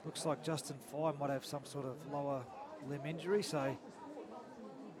looks like Justin Fye might have some sort of lower limb injury, so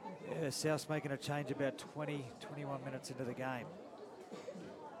South's making a change about 20, 21 minutes into the game.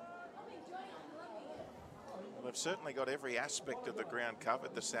 Well, they've certainly got every aspect of the ground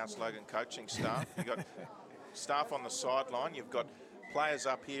covered, the South Logan coaching staff. You've got staff on the sideline, you've got players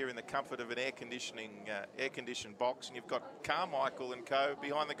up here in the comfort of an air-conditioned box, and you've got Carmichael and co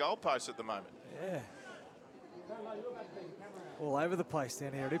behind the goalpost at the moment. Yeah. All over the place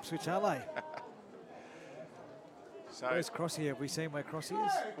down here at Ipswich, aren't they? So where's Crossy? Have we seen where Crossy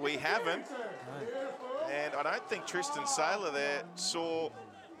is? We haven't. No. And I don't think Tristan Saylor there saw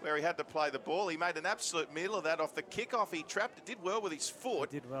where he had to play the ball. He made an absolute meal of that off the kickoff. He trapped it, did well with his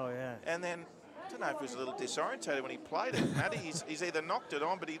foot. He did well, yeah. And then, I don't know if he was a little disorientated when he played it, Matty. He's either knocked it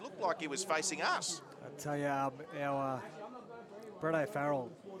on, but he looked like he was facing us. I tell you, our Brett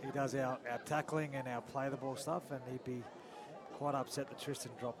O'Farrell, he does our tackling and our play the ball stuff, and he'd be quite upset that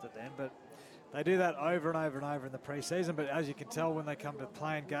Tristan dropped it then. But they do that over and over and over in the pre-season. But as you can tell, when they come to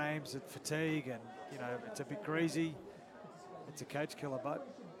playing games, it's fatigue and, it's a bit greasy. It's a coach killer, but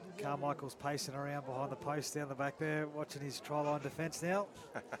Carmichael's pacing around behind the post down the back there, watching his try line defence now.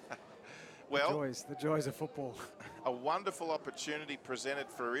 Well, the joys of football. A wonderful opportunity presented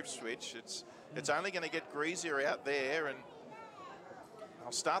for Ipswich. It's only going to get greasier out there, and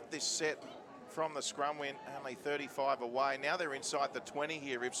I'll start this set from the scrum win, only 35 away. Now they're inside the 20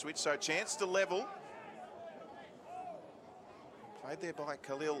 here, Ipswich, so chance to level. Played there by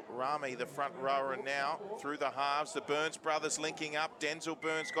Khalil Rami, the front rower, and now through the halves, the Burns brothers linking up. Denzel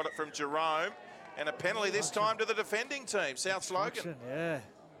Burns got it from Jerome, and a penalty this time to the defending team, South Logan. Yeah,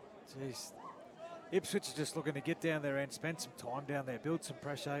 jeez. Ipswich is just looking to get down there and spend some time down there, build some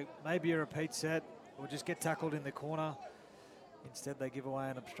pressure, maybe a repeat set, or just get tackled in the corner. Instead, they give away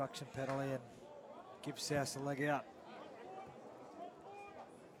an obstruction penalty and give South a leg out.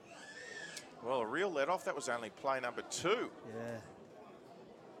 Well, a real let-off. That was only play number 2. Yeah.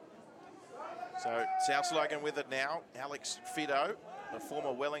 So South Logan with it now. Alex Fido, the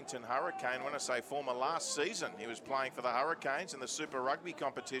former Wellington Hurricane. When I say former, last season he was playing for the Hurricanes in the Super Rugby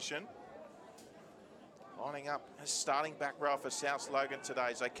competition. Lining up a starting back row for South Logan today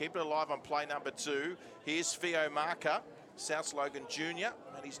as they keep it alive on play number 2. Here's Fio Marker, South Logan Junior,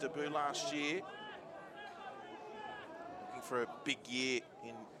 made his debut last year. Looking for a big year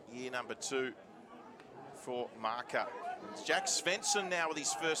in year number 2 for Marker. It's Jack Svensson now with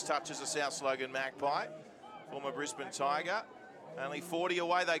his first touch as a South Logan Magpie, former Brisbane Tiger. Only 40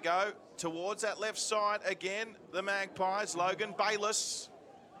 away they go towards that left side again, the Magpies. Logan Bayliss.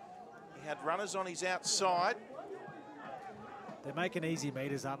 He had runners on his outside. They're making easy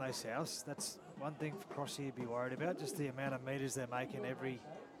metres, aren't they, South? That's one thing for Crossy to be worried about, just the amount of metres they're making every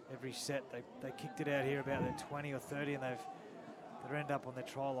set. They kicked it out here about their 20 or 30 and they end up on their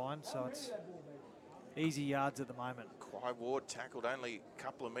try line, so it's easy yards at the moment. Quai Ward tackled only a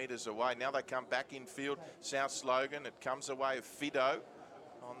couple of metres away. Now they come back in field. South Logan, it comes away of Fido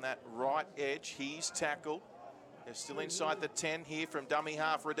on that right edge. He's tackled. They're still inside the 10 here from dummy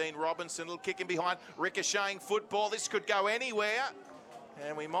half. Radine Robinson, little kick in behind. Ricocheting football. This could go anywhere.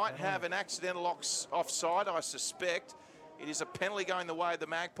 And we might have an accidental offside, I suspect. It is a penalty going the way of the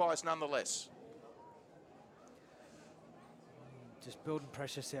Magpies nonetheless. just building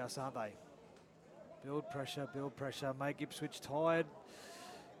pressure, South, aren't they? Build pressure, make Ipswich tired,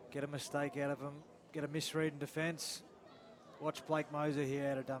 get a mistake out of them, get a misread in defence. Watch Blake Moser here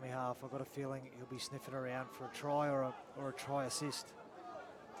out of dummy half. I've got a feeling he'll be sniffing around for a try or a try assist.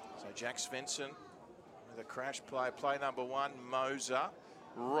 So Jack Svensson with a crash play number 1, Moser.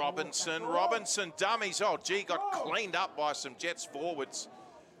 Robinson dummies. Oh, gee, got cleaned up by some Jets forwards.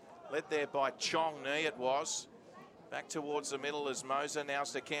 Led there by Chong Ni, it was. Back towards the middle as Moser.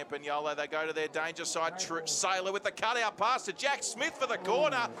 Now's to Campagnolo. They go to their danger side. Sailor with the cutout pass to Jack Smith for the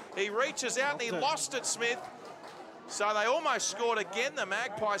corner. He reaches out and he lost it, Smith. So they almost scored again, the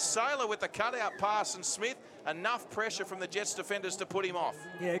Magpies. Sailor with the cutout pass, and Smith, enough pressure from the Jets defenders to put him off.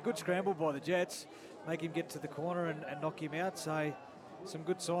 Yeah, good scramble by the Jets. Make him get to the corner and knock him out. So some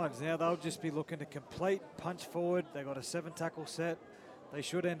good signs. Now they'll just be looking to complete, punch forward. They've got a 7-tackle set. They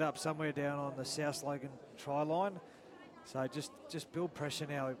should end up somewhere down on the South Logan try line. So just build pressure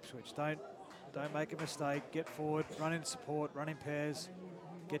now, Ipswich. Don't make a mistake. Get forward, run in support, run in pairs,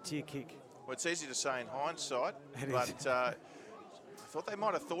 get to your kick. Well, it's easy to say in hindsight, but I thought they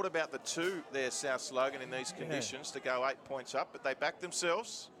might have thought about the 2 there, South Logan, in these conditions to go 8 points up, but they backed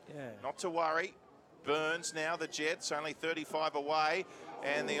themselves. Not to worry. Burns now, the Jets, only 35 away,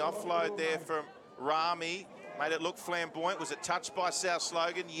 and the offload there from Rami made it look flamboyant. Was it touched by South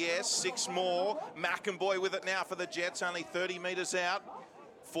Logan? Yes, 6 more. McInboy with it now for the Jets, only 30 metres out.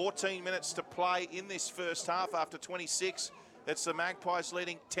 14 minutes to play in this first half after 26. That's the Magpies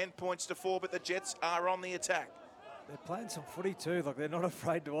leading 10 points to 4, but the Jets are on the attack. They're playing some footy too. Like, they're not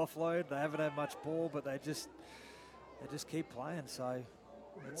afraid to offload. They haven't had much ball, but they just keep playing. So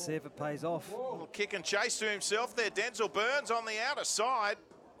let's see if it pays off. A little kick and chase to himself there. Denzel Burns on the outer side.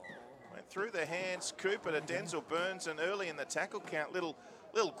 Went through the hands, Cooper to Denzel Burns, and early in the tackle count, little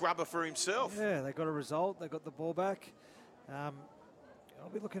grubber for himself. Yeah, they got a result. They got the ball back. I'll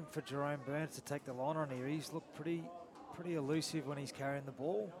be looking for Jerome Burns to take the line on here. He's looked pretty elusive when he's carrying the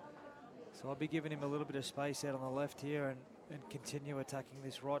ball. So I'll be giving him a little bit of space out on the left here and continue attacking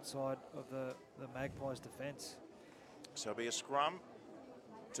this right side of the Magpies defence. So it'll be a scrum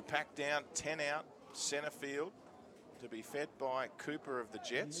to pack down 10 out, centre field, to be fed by Cooper of the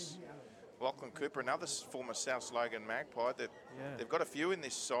Jets. Lachlan Cooper, another former South Logan Magpie. They've got a few in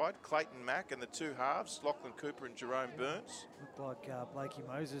this side. Clayton Mack and the 2 halves, Lachlan Cooper and Jerome Burns. Looked like Blakey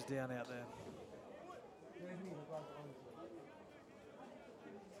Moses down out there.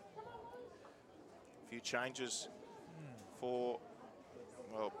 A few changes for,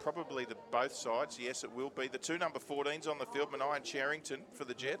 well, probably both sides. Yes, it will be. The 2 number 14s on the field, Maniah Cherrington for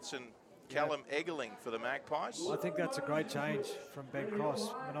the Jets and Callum Eggerling for the Magpies. I think that's a great change from Ben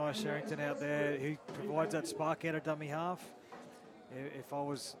Cross. Maniah Cherrington out there, he provides that spark out of dummy half. If I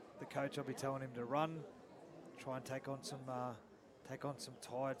was the coach, I'd be telling him to run, try and take on some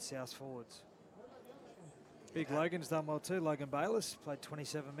tired South forwards. Big Logan's done well too. Logan Bayliss played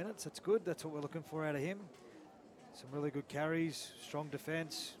 27 minutes. That's good. That's what we're looking for out of him. Some really good carries, strong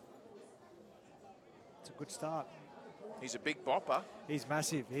defence. It's a good start. He's a big bopper. He's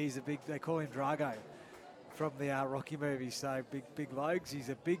massive. He's a big, they call him Drago from the Rocky movie. So big Logs. He's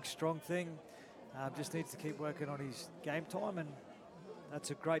a big, strong thing. Just needs to keep working on his game time, and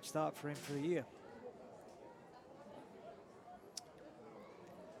that's a great start for him for the year.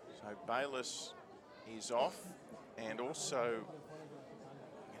 So Bayliss is off, and also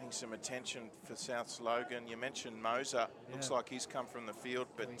getting some attention for South Logan. You mentioned Moser. Looks like he's come from the field,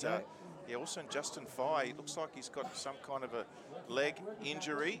 but also Justin Fye, looks like he's got some kind of a leg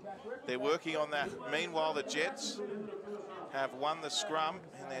injury. They're working on that. Meanwhile, the Jets have won the scrum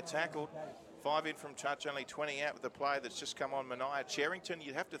and they're tackled. 5 in from touch, only 20 out with the play that's just come on. Maniah Cherrington,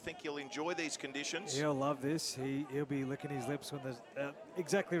 you'd have to think he'll enjoy these conditions. He'll love this. He'll be licking his lips when there's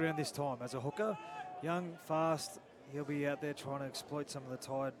exactly around this time as a hooker. Young, fast, he'll be out there trying to exploit some of the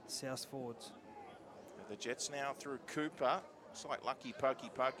tired South forwards. The Jets now through Cooper. Looks like Lucky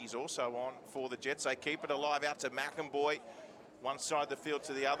Pokey's also on for the Jets. They keep it alive out to McInboy. One side of the field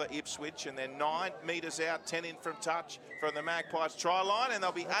to the other, Ipswich, and they're 9 metres out, 10 in from touch from the Magpies try line, and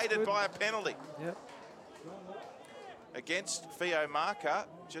they'll be aided by a penalty. Yep. Against Theo Marker,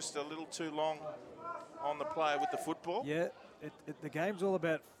 just a little too long on the player with the football. Yeah, the game's all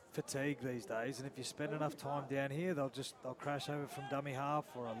about fatigue these days, and if you spend enough time down here, they'll crash over from dummy half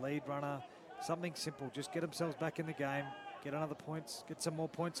or a lead runner. Something simple, just get themselves back in the game, get another points, get some more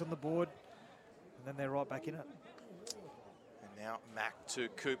points on the board, and then they're right back in it. And now Mack to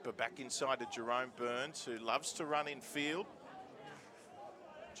Cooper, back inside to Jerome Burns, who loves to run in field.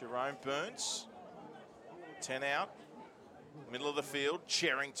 Jerome Burns, 10 out, middle of the field,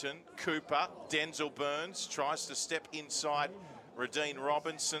 Cherrington, Cooper, Denzel Burns tries to step inside Radine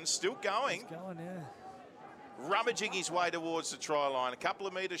Robinson still going. He's going, yeah. Rummaging his way towards the try line. A couple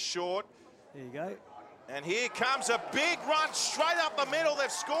of metres short. There you go. And here comes a big run straight up the middle.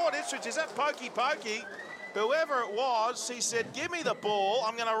 They've scored. Ipswich, is that pokey? Whoever it was, he said, give me the ball.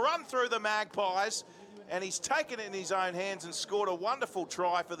 I'm going to run through the Magpies. And he's taken it in his own hands and scored a wonderful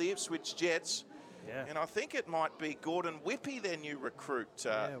try for the Ipswich Jets. Yeah. And I think it might be Gordon Whippy, their new recruit,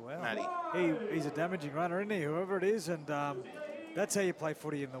 Matty. He's a damaging runner, isn't he? Whoever it is. And that's how you play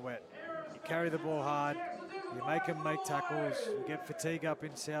footy in the wet. You carry the ball hard. You make them make tackles. You get fatigue up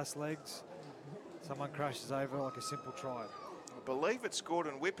in South's legs. Someone crashes over like a simple try. I believe it's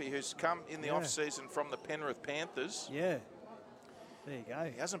Gordon Whippy, who's come in the off-season from the Penrith Panthers. Yeah. There you go.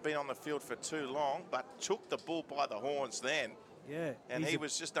 He hasn't been on the field for too long, but took the bull by the horns then. Yeah. And he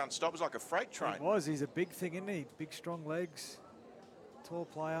was just unstoppable. It was like a freight train. He was. He's a big thing, isn't he? Big, strong legs. Tall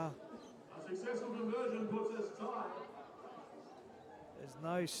player. A successful conversion puts us tied. There's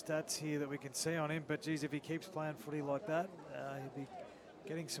no stats here that we can see on him, but geez, if he keeps playing footy like that, he'll be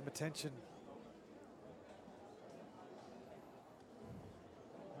getting some attention.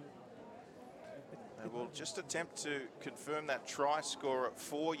 They will just attempt to confirm that try scorer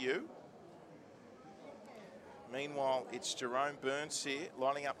for you. Meanwhile, it's Jerome Burns here,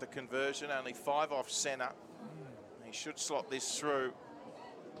 lining up the conversion, only 5 off centre. He should slot this through.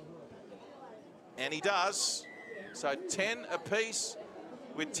 And he does. So 10 apiece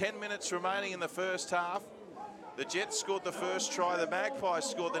with 10 minutes remaining in the first half. The Jets scored the first try, the Magpies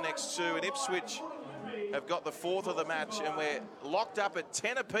scored the next 2, and Ipswich have got the 4th of the match, and we're locked up at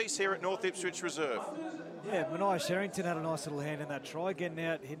 10 apiece here at North Ipswich Reserve. Yeah, Mania Sherrington had a nice little hand in that try, getting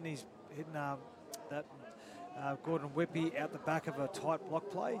out, hitting that Gordon Whippy out the back of a tight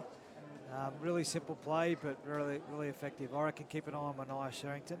block play. Really simple play, but really, really effective. I reckon keep an eye on Mania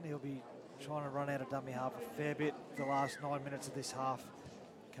Sherrington. He'll be trying to run out of dummy half a fair bit the last 9 minutes of this half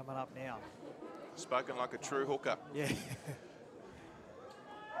coming up now. Spoken like a true hooker. Yeah.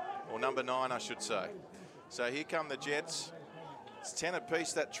 Or number 9, I should say. So here come the Jets. It's 10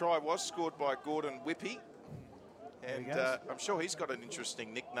 apiece. That try was scored by Gordon Whippy. And I'm sure he's got an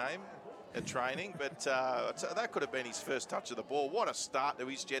interesting nickname at training, but that could have been his first touch of the ball. What a start to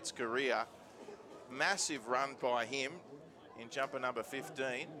his Jets career. Massive run by him in jumper number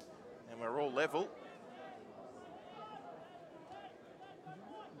 15. And we're all level.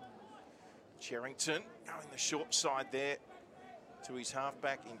 Sherrington going the short side there to his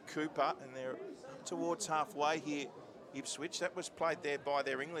halfback in Cooper, and they're towards halfway here, Ipswich. That was played there by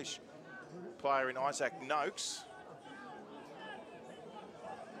their English player in Isaac Noakes.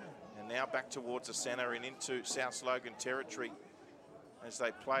 And now back towards the centre and into South Logan territory as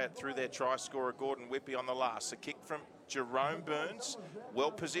they play it through their try scorer, Gordon Whippy, on the last. A kick from Jerome Burns,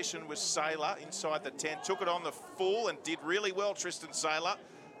 well positioned with Saylor inside the 10, took it on the full and did really well, Tristan Saylor,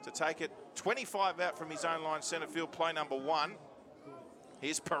 to take it 25 out from his own line, centre field, play number 1.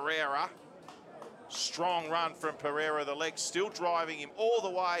 Here's Pereira. Strong run from Pereira. The legs still driving him all the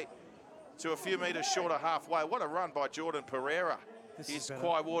way to a few metres short of halfway. What a run by Jordan Pereira. Here's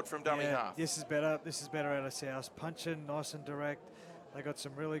Quai Ward from dummy half. This is better. This is better out of South. Punching, nice and direct. They got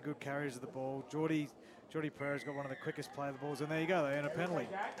some really good carries of the ball. Jordy Pereira's got one of the quickest play of the balls. And there you go. They earn a penalty.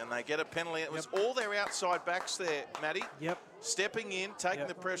 And they get a penalty. It was all their outside backs there, Matty. Yep. Stepping in, taking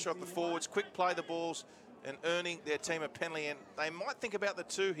the pressure off the forwards, quick play the balls, and earning their team a penalty. And they might think about the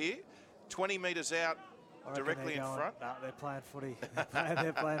 2 here, 20 metres out, directly in front. No, they're playing footy.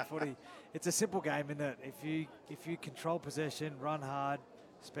 They're playing footy. It's a simple game, isn't it? If you control possession, run hard,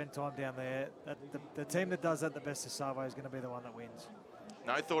 spend time down there, the team that does that the best of Savo is going to be the one that wins.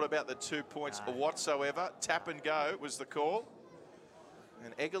 No thought about the 2 points whatsoever. Tap and go was the call.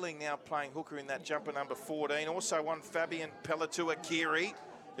 And Egerling now playing hooker in that jumper number 14. Also one Fabian Pelatua-Kiri,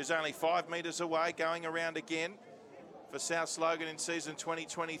 who's only 5 metres away, going around again for South Logan in season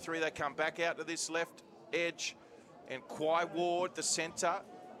 2023. They come back out to this left edge. And Quai Ward, the centre,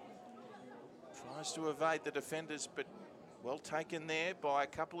 tries to evade the defenders, but well taken there by a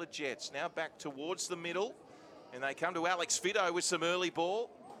couple of Jets. Now back towards the middle. And they come to Alex Fido with some early ball.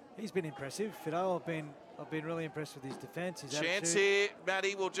 He's been impressive. Fido, I've been really impressed with his defence. His Chance attitude. here,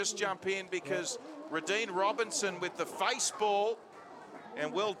 Matty, will just jump in because Radine Robinson with the face ball,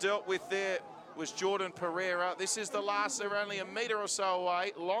 and well dealt with there was Jordan Pereira. This is the last. They're only a metre or so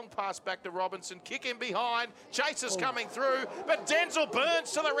away. Long pass back to Robinson. Kick in behind. Chasers coming through, but Denzel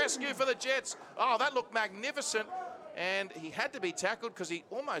Burns to the rescue for the Jets. Oh, that looked magnificent. And he had to be tackled because he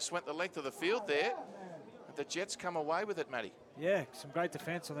almost went the length of the field there. The Jets come away with it, Matty. Yeah, some great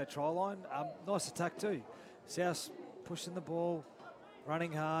defence on their try line. Nice attack too. South pushing the ball,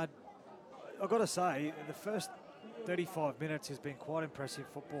 running hard. I've got to say, the first 35 minutes has been quite impressive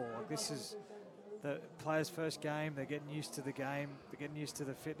football. Like, this is the players' first game. They're getting used to the game. They're getting used to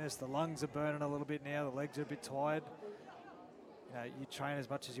the fitness. The lungs are burning a little bit now. The legs are a bit tired. You know, you train as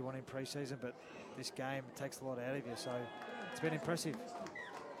much as you want in pre-season, but this game takes a lot out of you. So it's been impressive.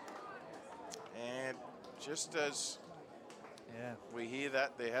 And just as we hear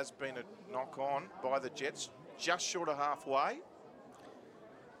that, there has been a knock-on by the Jets, just short of halfway.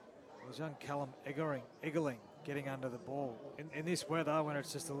 It was young Callum Egerling getting under the ball. In this weather, when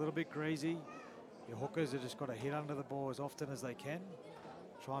it's just a little bit greasy, your hookers have just got to hit under the ball as often as they can.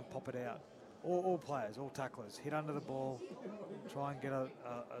 Try and pop it out. All players, all tacklers, hit under the ball. Try and get a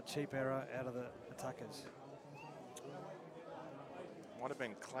cheap error out of the attackers. Might have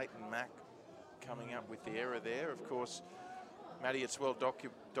been Clayton Mack coming up with the error there. Of course, Matty, it's well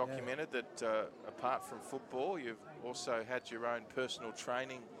documented that apart from football, you've also had your own personal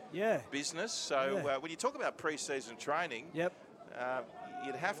training business. So when you talk about pre-season training,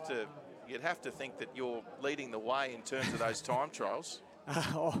 you'd have to think that you're leading the way in terms of those time trials.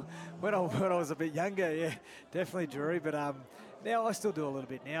 When I was a bit younger, definitely, Drury. But now I still do a little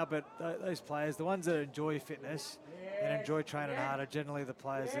bit now. But those players, the ones that enjoy fitness and enjoy training hard, are generally the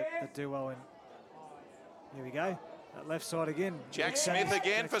players that do well. And here we go. That left side again. Jack Smith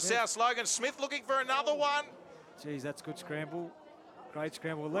again for South Logan. Smith looking for another one. Geez, that's good scramble. Great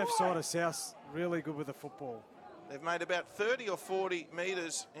scramble. Left side of South, really good with the football. They've made about 30 or 40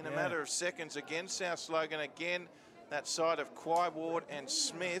 metres in a matter of seconds again. South Logan again. That side of Quai Ward and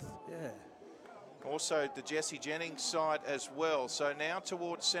Smith. Also the Jesse Jennings side as well. So now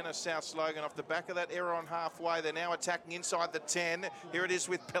towards centre, South Logan off the back of that error on halfway. They're now attacking inside the 10. Here it is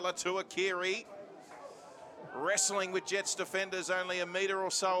with Pelatua Kiri. Wrestling with Jets defenders only a metre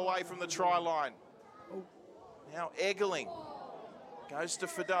or so away from the try line. Now Egerling goes to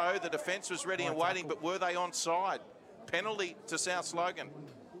Fido. The defence was ready and waiting, but were they onside? Penalty to South Logan.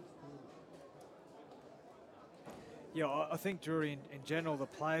 Yeah, I think, Drury, in general, the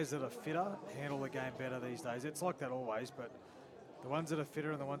players that are fitter handle the game better these days. It's like that always, but the ones that are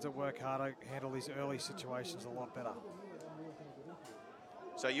fitter and the ones that work harder handle these early situations a lot better.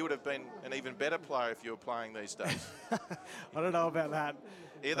 So you would have been an even better player if you were playing these days. I don't know about that.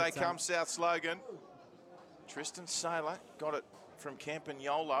 Here they come, South Logan. Tristan Saylor got it from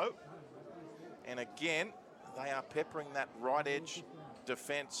Campagnolo. And again, they are peppering that right edge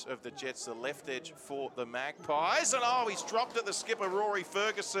defence of the Jets, the left edge for the Magpies. And he's dropped it, the skipper, Rory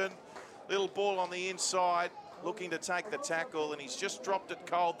Ferguson. Little ball on the inside, looking to take the tackle, and he's just dropped it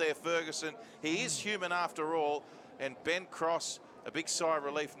cold there, Ferguson. He is human after all. And Ben Cross, a big sigh of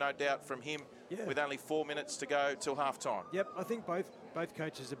relief, no doubt, from him with only 4 minutes to go till half-time. Yep, I think both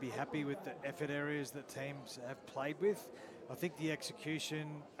coaches would be happy with the effort areas that teams have played with. I think the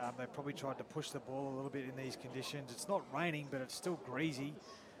execution, they probably tried to push the ball a little bit in these conditions. It's not raining, but it's still greasy.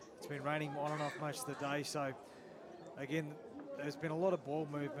 It's been raining on and off most of the day. So, again, there's been a lot of ball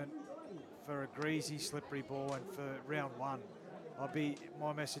movement for a greasy, slippery ball and for round one.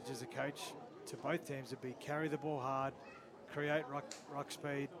 My message as a coach to both teams would be carry the ball hard, create ruck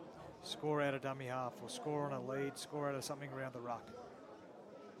speed, score out of dummy half or score on a lead, score out of something around the ruck.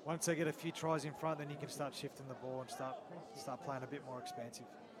 Once they get a few tries in front, then you can start shifting the ball and start playing a bit more expansive.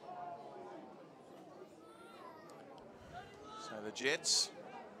 So the Jets,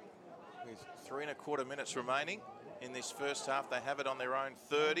 with 3 1/4 minutes remaining in this first half, they have it on their own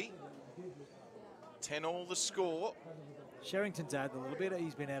 30. 10-all the score. Sherrington's added a little bit.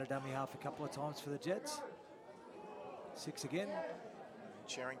 He's been out of dummy half a couple of times for the Jets. 6 again.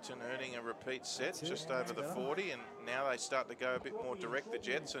 Sherrington earning a repeat set just over the 40, and now they start to go a bit more direct, the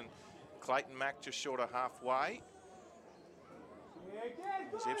Jets, and Clayton Mack just short of halfway.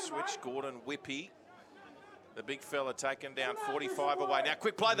 There's Ipswich, Gordon Whippy, the big fella taken down 45 away. Now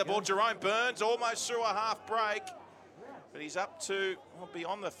quick play the ball, Jerome Burns almost through a half break, but he's up to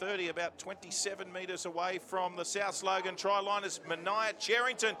beyond the 30, about 27 metres away from the South Logan try line as Mania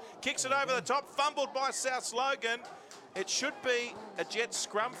Cherrington kicks it over the top, fumbled by South Logan. It should be a Jet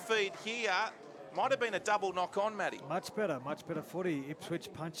scrum feed here. Might have been a double knock-on, Matty. Much better footy.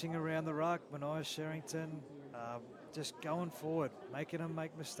 Ipswich punching around the ruck. Mania Sherrington just going forward, making them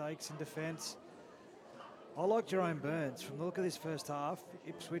make mistakes in defence. I like Jerome Burns. From the look of this first half,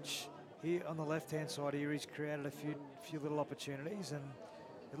 Ipswich here on the left-hand side here, he's created a few little opportunities, and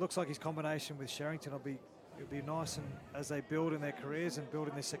it looks like his combination with Sherrington will be nice, and as they build in their careers and build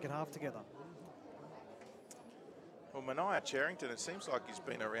in this second half together. Well, Mania Cherrington, it seems like he's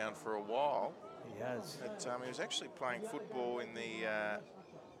been around for a while. He has. But, he was actually playing football in the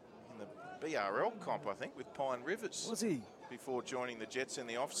BRL comp, I think, with Pine Rivers. Was he? Before joining the Jets in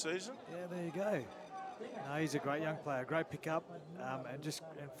the off-season. Yeah, there you go. No, he's a great young player, great pickup, and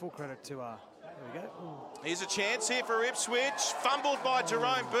full credit to. There we go. Ooh. Here's a chance here for Ipswich. Fumbled by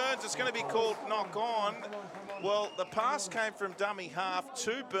Jerome Burns. It's going to be called knock on. Well, the pass came from dummy half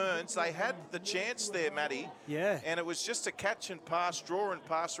to Burns. They had the chance there, Matty. Yeah. And it was just a catch and pass, draw and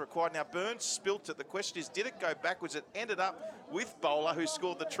pass required. Now, Burns spilt it. The question is, did it go backwards? It ended up with Bowler, who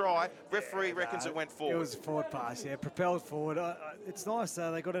scored the try. Referee reckons it went forward. It was a forward pass, yeah, propelled forward. It's nice,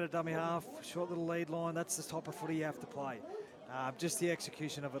 though. They got it at dummy half, short little lead line. That's the type of footy you have to play. Just the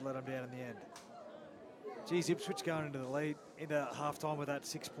execution of it let them down in the end. Geez, Ipswich going into the lead, into half-time with that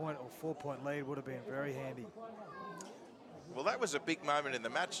 6-point or 4-point lead would have been very handy. Well, that was a big moment in the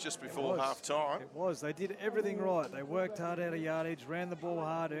match just before half-time. It was. They did everything right. They worked hard out of yardage, ran the ball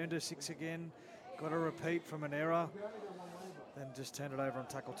hard, earned a 6 again, got a repeat from an error, then just turned it over on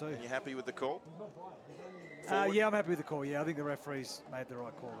tackle 2. You happy with the call? Yeah, I'm happy with the call. Yeah, I think the referees made the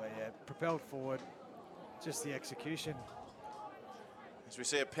right call there, yeah. Propelled forward, just the execution. As we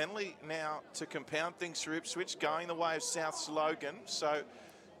see a penalty now to compound things for Ipswich, going the way of South's Logan. So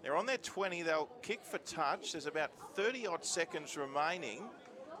they're on their 20. They'll kick for touch. There's about 30-odd seconds remaining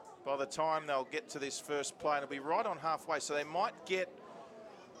by the time they'll get to this first play. And it'll be right on halfway. So they might get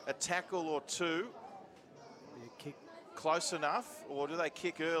a tackle or two. Kick. Close enough, or do they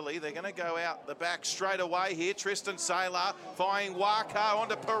kick early? They're going to go out the back straight away here. Tristan Saylor finding Waka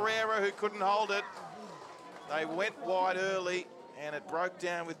onto Pereira, who couldn't hold it. They went wide early, and it broke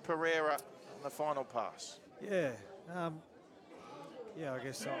down with Pereira on the final pass. Yeah, I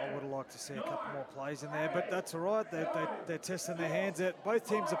guess I would have liked to see a couple more plays in there, but that's all right. They're testing their hands out. Both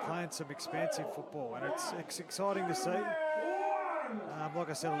teams are playing some expansive football, and it's exciting to see. Like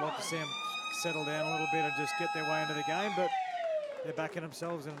I said, I'd like to see them settle down a little bit and just get their way into the game, but they're backing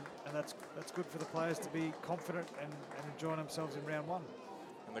themselves, and that's good for the players to be confident and enjoying themselves in round 1.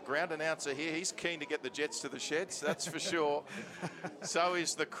 And the ground announcer here, he's keen to get the Jets to the sheds, that's for sure. So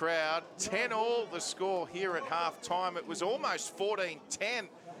is the crowd. 10-all the score here at half-time. It was almost 14-10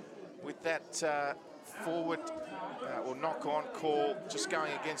 with that forward or knock-on call just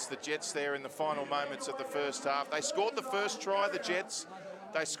going against the Jets there in the final moments of the first half. They scored the first try, the Jets.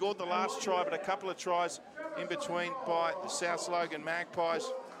 They scored the last try, but a couple of tries in between by the South Logan Magpies.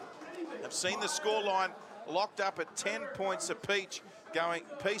 I've seen the scoreline locked up at 10 points apiece going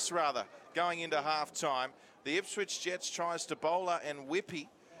into half-time. The Ipswich Jets tries to Bowler and Whippy,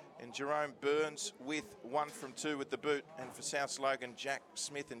 and Jerome Burns with 1 from 2 with the boot. And for South Logan, Jack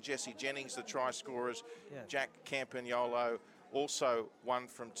Smith and Jesse Jennings, the try scorers. Yeah. Jack Campagnolo also 1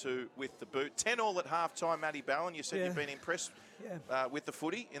 from 2 with the boot. 10-all at half-time, Matty Ballin. You said you've been impressed with the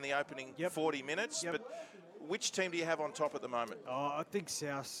footy in the opening 40 minutes. But which team do you have on top at the moment? Oh, I think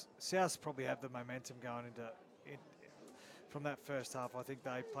South probably have the momentum going from that first half. I think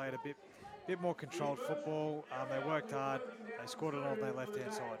they played a bit more controlled football. They worked hard. They scored it on their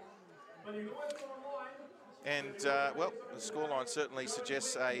left-hand side. And, well, the scoreline certainly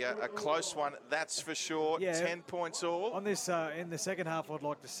suggests a close one, that's for sure. 10 points all. On this, in the second half, I'd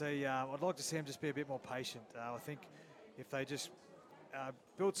like to see them just be a bit more patient. I think if they just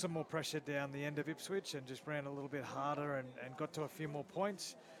built some more pressure down the end of Ipswich and just ran a little bit harder and got to a few more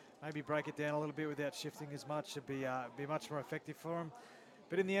points, maybe break it down a little bit without shifting as much, it'd be much more effective for them.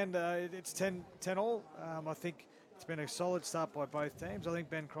 But in the end, it's 10-all. I think it's been a solid start by both teams. I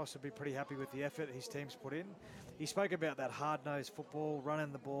think Ben Cross would be pretty happy with the effort his team's put in. He spoke about that hard-nosed football,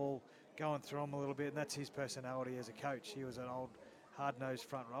 running the ball, going through them a little bit, and that's his personality as a coach. He was an old hard-nosed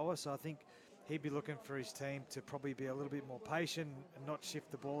front rower, so I think he'd be looking for his team to probably be a little bit more patient and not shift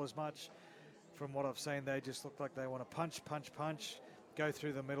the ball as much. From what I've seen, they just look like they want to punch, go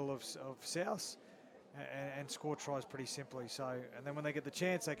through the middle of South and score tries pretty simply. So, and then when they get the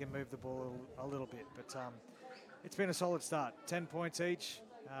chance, they can move the ball a little bit. But it's been a solid start. 10 points each.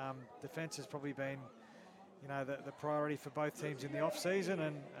 Defence has probably been, the priority for both teams in the off-season,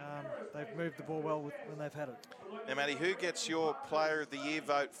 and they've moved the ball well when they've had it. Now, Matty, who gets your Player of the Year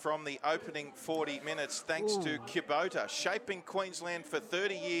vote from the opening 40 minutes? Thanks to Kubota, shaping Queensland for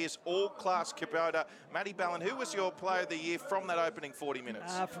 30 years, all-class Kubota. Matty Ballin, who was your Player of the Year from that opening 40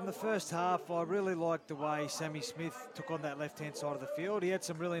 minutes? From the first half, I really liked the way Sammy Smith took on that left-hand side of the field. He had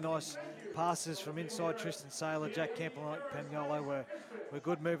some really nice passes from inside. Tristan Saylor, Jack Campagnolo were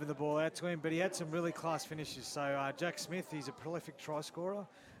good moving the ball out to him, but he had some really class finishes. So Jack Smith, he's a prolific try scorer.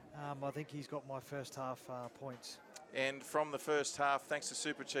 I think he's got my first half points. And from the first half, thanks to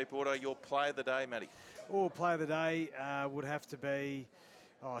Super Cheap Auto, your Play of the Day, Matty? Play of the day would have to be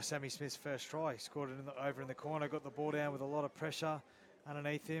Sammy Smith's first try. He scored it over in the corner, got the ball down with a lot of pressure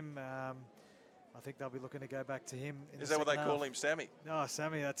underneath him. I think they'll be looking to go back to him. Is that what they call him, Sammy? No,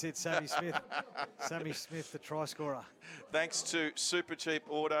 Sammy, that's it, Sammy Smith. Sammy Smith, the try scorer. Thanks to Super Cheap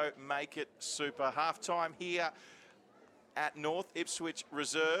Auto, make it super. Halftime here at North Ipswich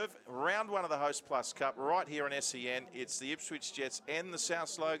Reserve. Round 1 of the Host Plus Cup right here on SEN. It's the Ipswich Jets and the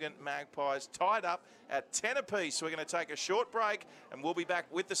South Logan Magpies tied up at 10 apiece. We're going to take a short break and we'll be back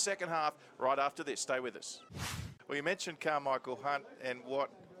with the second half right after this. Stay with us. Well, you mentioned Carmichael Hunt and what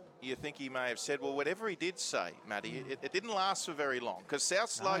you think he may have said. Well, whatever he did say, Matty, it didn't last for very long because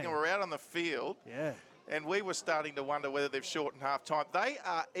South Logan were out on the field. Yeah. And we were starting to wonder whether they've shortened half time. They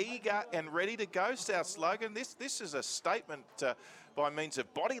are eager and ready to go, South Logan. This is a statement by means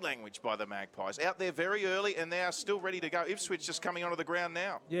of body language by the Magpies. Out there very early and they are still ready to go. Ipswich just coming onto the ground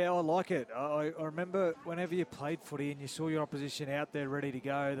now. Yeah, I like it. I remember whenever you played footy and you saw your opposition out there ready to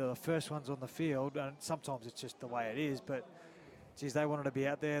go, they're the first ones on the field, and sometimes it's just the way it is, but geez, they wanted to be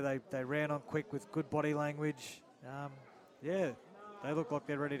out there. They ran on quick with good body language. Yeah, they look like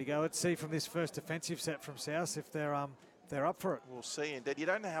they're ready to go. Let's see from this first defensive set from South if they're up for it. We'll see, indeed. You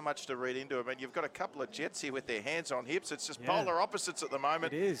don't know how much to read into it. I mean, you've got a couple of Jets here with their hands on hips. It's just polar opposites at the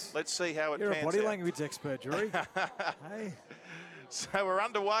moment. It is. Let's see how it You're pans a body out. language expert, Drury. Hey. So we're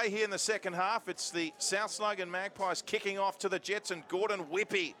underway here in the second half. It's the South Logan Magpies kicking off to the Jets and Gordon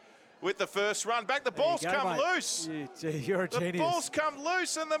Whippy with the first run. Back, the ball's come loose. You're a genius. The ball's come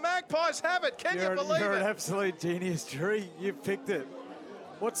loose and the Magpies have it. Can you believe You're it? an absolute genius, Drury. You've picked it.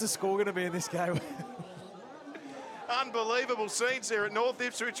 What's the score going to be in this game? Unbelievable scenes here at North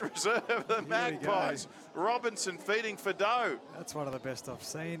Ipswich Reserve. The Magpies. Robinson feeding for dough. That's one of the best I've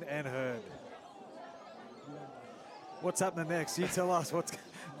seen and heard. What's happening next? You tell us. What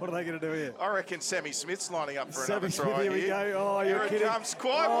are they going to do here? I reckon Sammy Smith's lining up for another Sammy try Smith, here we go. Oh, you're here kidding. It comes.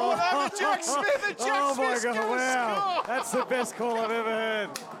 Quiet ball over Jack Smith, and Jack Smith's my God, going to wow. score. That's the best call I've ever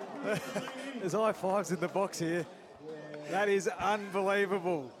heard. There's high fives in the box here. That is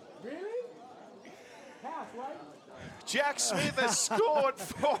unbelievable. Jack Smith has scored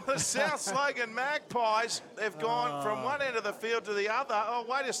for the South Logan Magpies. They've gone from one end of the field to the other. Oh,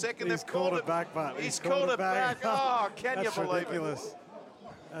 wait a second. He's They've called it back, but he's called it back. Oh, can you believe ridiculous. it?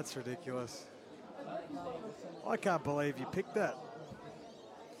 That's ridiculous. I can't believe you picked that.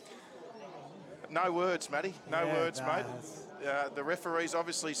 No words, Matty. No words, mate. The referee's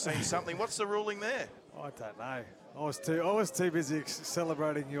obviously seen something. What's the ruling there? I don't know. I was too busy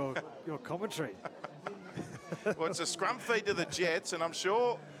celebrating your commentary. Well, it's a scrum feed to the Jets, and I'm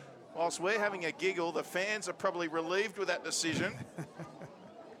sure whilst we're having a giggle, the fans are probably relieved with that decision.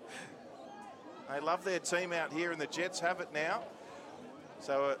 They love their team out here, and the Jets have it now.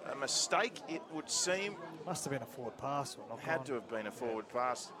 So a mistake, it would seem. Must have been a forward pass. Or had to have been a forward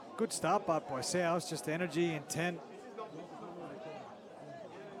pass. Good start, but by South, just energy, intent.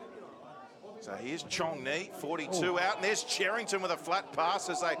 So here's Chong Ni, 42 out, and there's Cherrington with a flat pass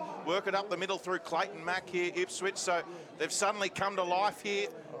as they work it up the middle through Clayton Mack here, Ipswich. So they've suddenly come to life here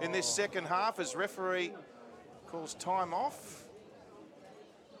in this second half as referee calls time off.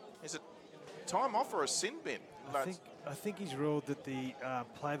 Is it time off or a sin bin? I think he's ruled that the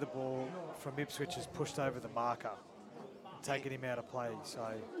play the ball from Ipswich has pushed over the marker, taken him out of play, so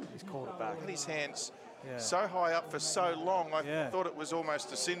he's called it back. And his hands so high up for so long, I thought it was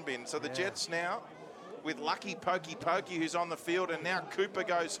almost a sin bin. So the Jets now with Lucky Pokey who's on the field, and now Cooper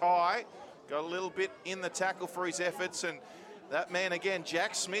goes high. Got a little bit in the tackle for his efforts, and that man again,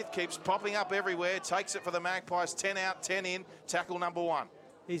 Jack Smith, keeps popping up everywhere, takes it for the Magpies, 10 out, 10 in, tackle number 1.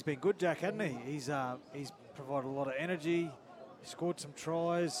 He's been good, Jack, hasn't he? He's provided a lot of energy, scored some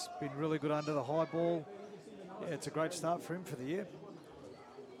tries, been really good under the high ball. Yeah, it's a great start for him for the year.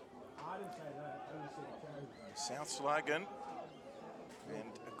 South Logan, and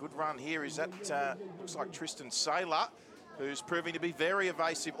a good run here is that, looks like Tristan Saylor, who's proving to be very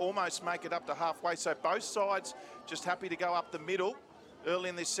evasive, almost make it up to halfway. So both sides just happy to go up the middle early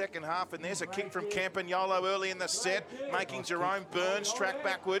in this second half. And there's a kick from Campagnolo early in the set, making Jerome Burns track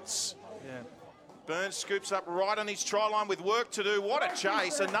backwards. Yeah. Burns scoops up right on his try line with work to do. What a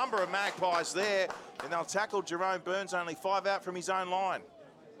chase, a number of Magpies there. And they'll tackle Jerome Burns, only 5 out from his own line.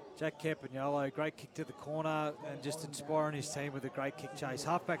 Jack Campagnolo, great kick to the corner and just inspiring his team with a great kick chase.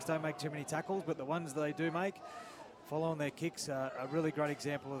 Halfbacks don't make too many tackles, but the ones that they do make, following their kicks, are a really great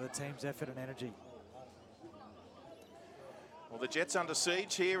example of the team's effort and energy. Well, the Jets under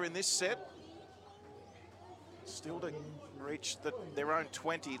siege here in this set. Still to reach their own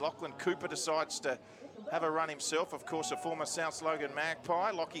 20. Lachlan Cooper decides to have a run himself. Of course, a former South Logan Magpie,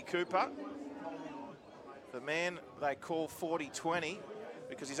 Lockie Cooper. The man they call 40-20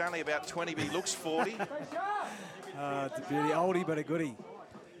 because he's only about 20, but he looks 40. It's a beauty. Oldie, but a goodie.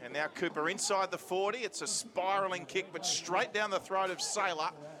 And now Cooper inside the 40. It's a spiralling kick, but straight down the throat of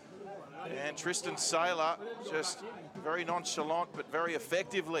Saylor. And Tristan Saylor just very nonchalant, but very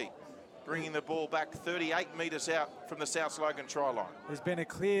effectively bringing the ball back 38 metres out from the South Logan try line. There's been a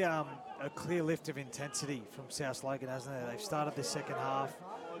clear lift of intensity from South Logan, hasn't there? They've started the second half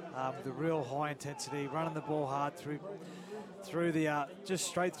with a real high intensity, running the ball hard through the just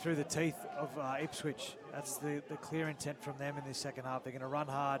straight through the teeth of Ipswich. That's the clear intent from them in this second half. They're going to run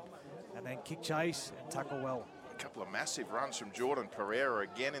hard and then kick chase and tackle well. A couple of massive runs from Jordan Pereira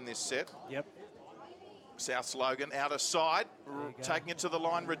again in this set. Yep. South Logan out of side, taking it to the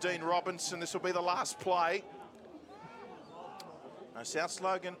line, Radine Robinson. This will be the last play. Now South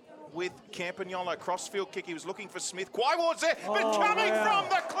Logan with Campagnolo, crossfield kick. He was looking for Smith. Quaiward's there, but coming from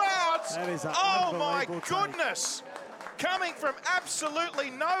the clouds. That is oh my goodness. Coming from absolutely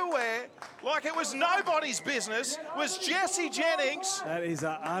nowhere, like it was nobody's business, was Jesse Jennings. That is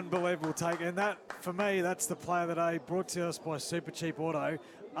an unbelievable take. And that, for me, that's the player that I brought to us by Super Cheap Auto.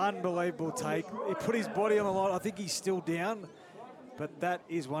 Unbelievable take. He put his body on the line. I think he's still down, but that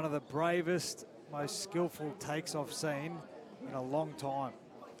is one of the bravest, most skillful takes I've seen in a long time.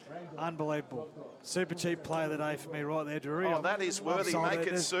 Unbelievable. Super cheap player of the day for me right there, Drew. Oh, that is worthy. Make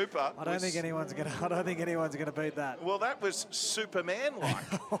it super. I don't think anyone's gonna beat that. Well, that was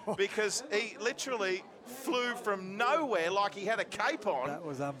Superman-like because he literally flew from nowhere like he had a cape on. That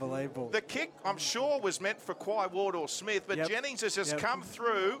was unbelievable. The kick, I'm sure, was meant for Quaiward or Smith, but Jennings has just come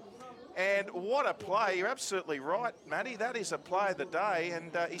through. And what a play. You're absolutely right, Matty. That is a play of the day,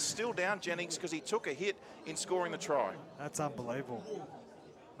 and he's still down, Jennings, because he took a hit in scoring the try. That's unbelievable.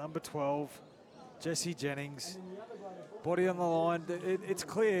 Number 12, Jesse Jennings. Body on the line. It's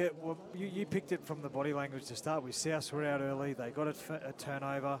clear. Well, you picked it from the body language to start with. South were out early. They got a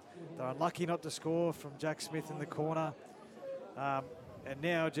turnover. They're unlucky not to score from Jack Smith in the corner. And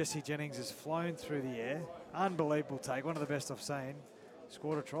now Jesse Jennings has flown through the air. Unbelievable take. One of the best I've seen.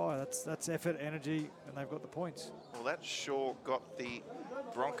 Scored a try. That's effort, energy, and they've got the points. Well, that sure got the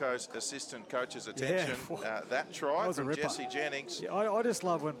Broncos assistant coach's attention. Yeah. That try That from Jesse Jennings. Yeah, I just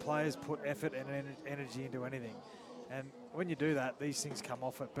love when players put effort and energy into anything. And when you do that, these things come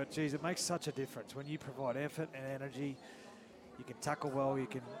off it. But, geez, it makes such a difference. When you provide effort and energy, you can tackle well, you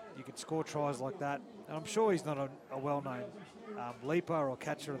can score tries like that. And I'm sure he's not a well-known leaper or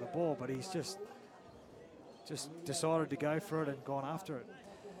catcher of the ball, but he's just decided to go for it and gone after it.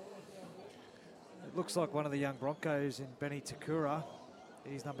 It looks like one of the young Broncos in Benny Takura.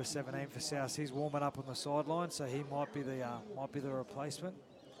 He's number 17 for South. He's warming up on the sideline, so he might be the replacement.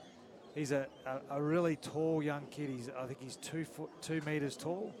 He's a really tall young kid. I think he's 2 meters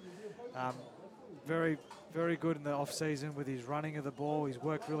tall. Very, very good in the off season with his running of the ball. He's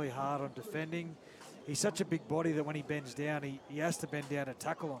worked really hard on defending. He's such a big body that when he bends down, he has to bend down to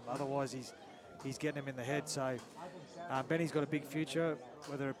tackle him. Otherwise, he's getting him in the head. So Benny's got a big future,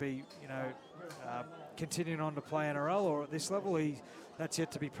 whether it be continuing on to play NRL or at this level. That's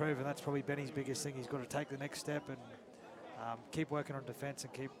yet to be proven. That's probably Benny's biggest thing. He's got to take the next step and keep working on defence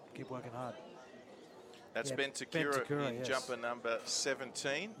and keep working hard. That's Ben Takura in jumper number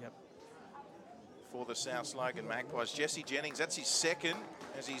 17. Yep. For the South Logan Magpies. Jesse Jennings, that's his second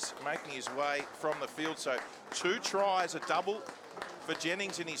as he's making his way from the field. So 2 tries, a double for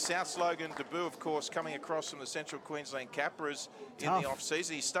Jennings in his South Logan debut, of course, coming across from the Central Queensland Capras in the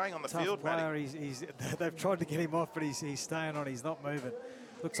off-season. He's staying on the field, Matty. They've tried to get him off, but he's staying on. He's not moving.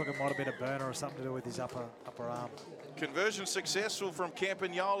 Looks like it might have been a burner or something to do with his upper arm. Conversion successful from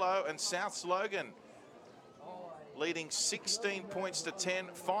Campagnolo and South Logan, leading 16 points to 10,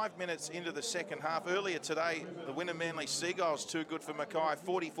 5 minutes into the second half. Earlier today, the winner Manly Seagulls, too good for Mackay,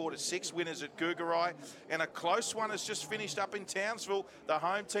 44-6 winners at Gugarai. And a close one has just finished up in Townsville. The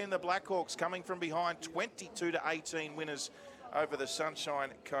home team, the Blackhawks, coming from behind, 22-18 winners over the Sunshine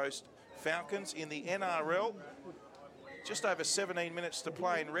Coast Falcons. In the NRL, just over 17 minutes to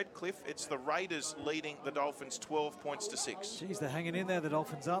play in Redcliffe. It's the Raiders leading the Dolphins 12 points to 6. Geez, they're hanging in there, the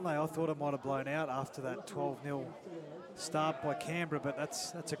Dolphins, aren't they? I thought it might have blown out after that 12-0 start by Canberra, but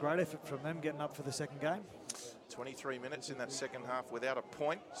that's a great effort from them getting up for the second game. 23 minutes in that second half without a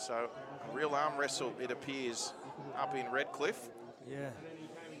point, so a real arm wrestle, it appears, up in Redcliffe. Yeah.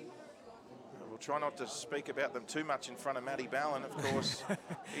 We'll try not to speak about them too much in front of Matty Ballin, of course.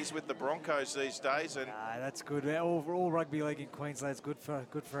 He's with the Broncos these days. And that's good. All rugby league in Queensland's good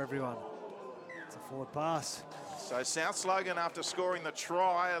for everyone. It's a forward pass. So South Logan, after scoring the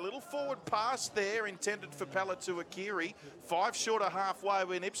try, a little forward pass there intended for Palatu Akiri. 5 short of halfway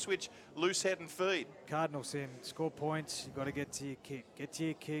when Ipswich loose head and feed. Cardinals in, score points. You've got to get to your kick. Get to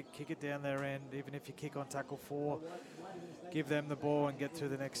your kick it down their end. Even if you kick on tackle 4, give them the ball and get through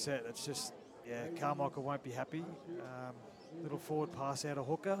the next set. It's just, yeah, Carmichael won't be happy. Little forward pass out of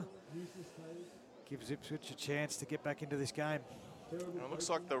hooker. Gives Ipswich a chance to get back into this game. Well, it looks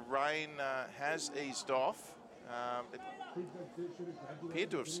like the rain has eased off. It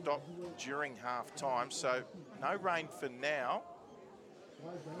appeared to have stopped during half time, so no rain for now.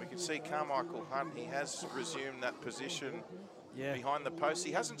 We can see Carmichael Hunt, he has resumed that position behind the post.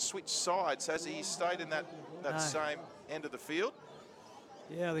 He hasn't switched sides, has he? He stayed in that same end of the field.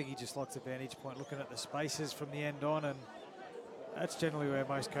 Yeah, I think he just likes the vantage point, looking at the spaces from the end on, and that's generally where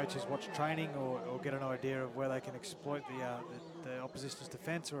most coaches watch training or get an idea of where they can exploit the opposition's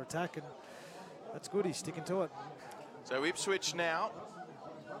defence or attack, and that's good. He's sticking to it. So Ipswich now,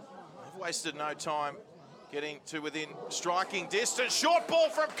 they've wasted no time getting to within striking distance. Short ball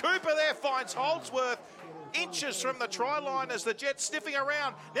from Cooper there, finds Holdsworth inches from the try line as the Jets sniffing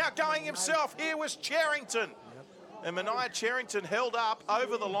around. Now going himself, here was Cherrington. And Mania Cherrington held up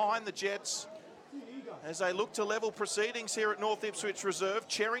over the line, the Jets, as they look to level proceedings here at North Ipswich Reserve.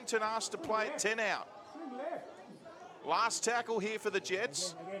 Cherrington asked to play at 10 out. Last tackle here for the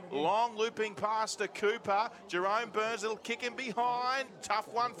Jets. Long looping pass to Cooper. Jerome Burns, little kick in behind. Tough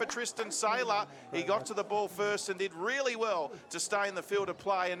one for Tristan Saylor. He got to the ball first and did really well to stay in the field of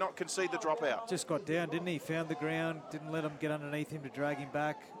play and not concede the dropout. Just got down, didn't he? Found the ground, didn't let him get underneath him to drag him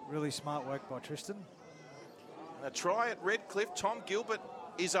back. Really smart work by Tristan. And a try at Redcliffe. Tom Gilbert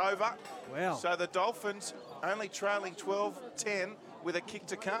is over. Wow. So the Dolphins only trailing 12-10 with a kick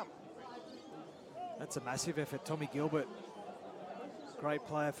to come. That's a massive effort. Tommy Gilbert, great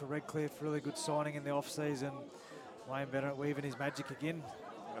player for Redcliffe, really good signing in the off-season. Wayne Bennett weaving his magic again.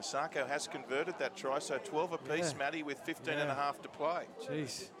 Masako has converted that try, so 12 apiece, Matty, with 15 and a half to play.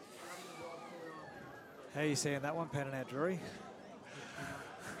 Jeez. How are you seeing that one panning out, Drury?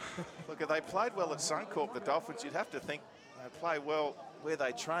 Look, if they played well at Suncorp, the Dolphins, you'd have to think they play well where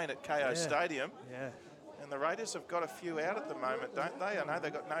they train at KO Stadium. Yeah. And the Raiders have got a few out at the moment, don't they? I know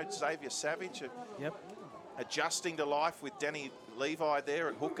they've got no Xavier Savage. Yep. Adjusting to life with Danny Levi there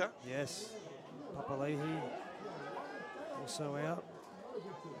at hooker. Yes. Papali'i also out.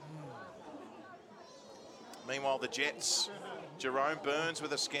 Meanwhile, the Jets, Jerome Burns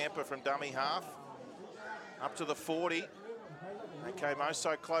with a scamper from dummy half. Up to the 40. They came oh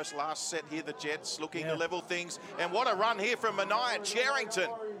so close last set here, the Jets looking to level things. And what a run here from Mania Cherrington.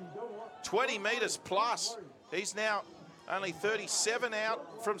 20 metres plus. He's now only 37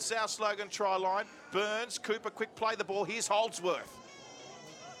 out from South Logan try line. Burns, Cooper, quick play the ball. Here's Holdsworth.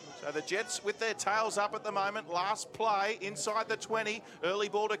 So the Jets with their tails up at the moment. Last play inside the 20. Early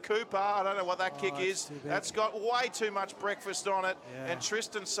ball to Cooper. I don't know what that kick is. That's got way too much breakfast on it. Yeah. And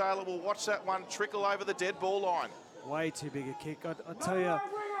Tristan Saylor will watch that one trickle over the dead ball line. Way too big a kick. I tell you,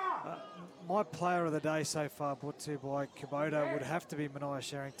 my player of the day so far, brought to you by Kubota, would have to be Mania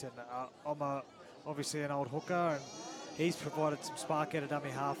Cherrington. I'm obviously an old hooker, and he's provided some spark out of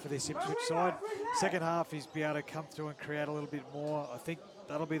dummy half for this Ipswich side. Second half, he's be able to come through and create a little bit more. I think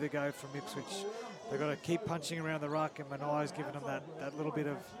that'll be the go from Ipswich. They've got to keep punching around the ruck, and Mania's given them that little bit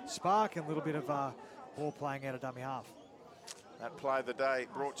of spark and a little bit of ball playing out of dummy half. That play of the day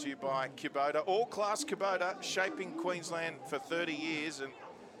brought to you by Kubota. All-class Kubota, shaping Queensland for 30 years. And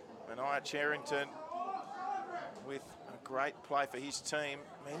Mania Cherrington with a great play for his team.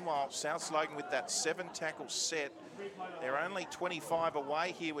 Meanwhile, South Logan with that 7-tackle set. They're only 25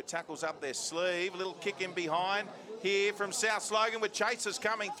 away here with tackles up their sleeve. A little kick in behind here from South Logan with chasers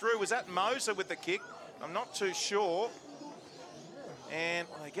coming through. Was that Moser with the kick? I'm not too sure. And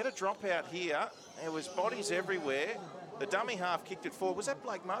they get a drop out here. There was bodies everywhere. The dummy half kicked it forward. Was that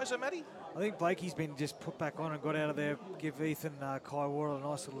Blake Moser, Matty? I think Blakey's been just put back on and got out of there. Give Ethan Kaiwara a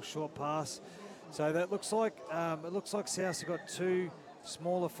nice little short pass. So that looks like Souths have got two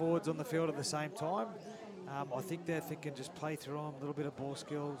smaller forwards on the field at the same time. I think they're thinking just play through them, a little bit of ball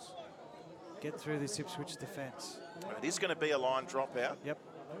skills, get through this Ipswich defence. It is going to be a line dropout. Yep.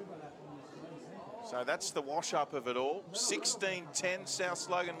 So that's the wash-up of it all. 16-10, South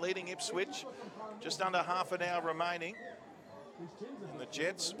Logan leading Ipswich. Just under half an hour remaining. And the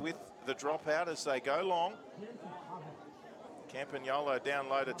Jets with the dropout as they go long. Campagnolo down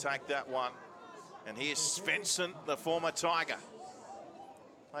low to take that one. And here's Svensson, the former Tiger.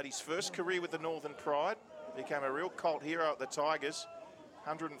 Played his first career with the Northern Pride. Became a real cult hero at the Tigers.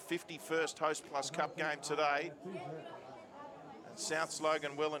 151st Host Plus Cup game today. And South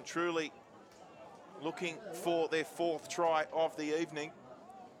Logan well and truly looking for their 4th try of the evening.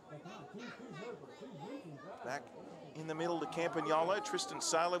 Back in the middle to Campagnolo. Tristan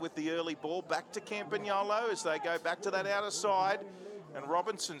Saylor with the early ball. Back to Campagnolo as they go back to that outer side. And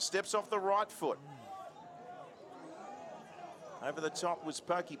Robinson steps off the right foot. Over the top was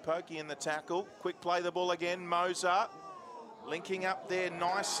Pokey in the tackle. Quick play the ball again. Moser linking up there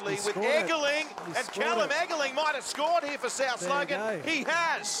nicely with Egerling. And Callum Egerling might have scored here for South Logan. He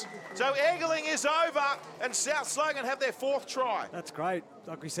has. So Egerling is over and South Logan have their 4th try. That's great.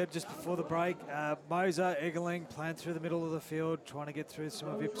 Like we said just before the break, Moser, Egerling playing through the middle of the field, trying to get through some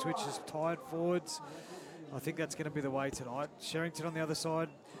of Ipswich's tired forwards. I think that's going to be the way tonight. Sherrington on the other side.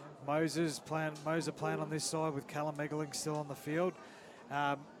 Moser playing on this side with Callum Egerling still on the field.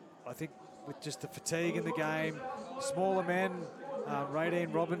 I think with just the fatigue in the game, smaller men,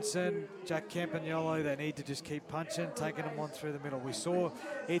 Radine Robinson, Jack Campagnolo, they need to just keep punching, taking them on through the middle. We saw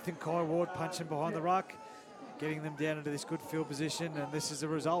Ethan Kye-Ward punching behind the ruck, getting them down into this good field position, and this is the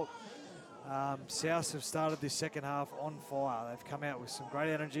result. South have started this second half on fire. They've come out with some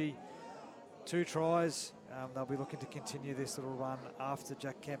great energy, 2 tries. They'll be looking to continue this little run after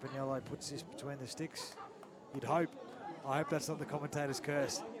Jack Campagnolo puts this between the sticks. You'd hope. I hope that's not the commentator's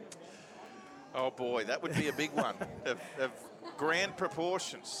curse. Oh boy, that would be a big one of grand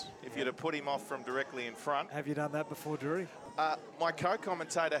proportions if you'd have put him off from directly in front. Have you done that before, Drury? My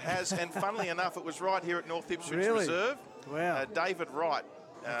co-commentator has, and funnily enough, it was right here at North Ipswich Really? Reserve. Wow. David Wright,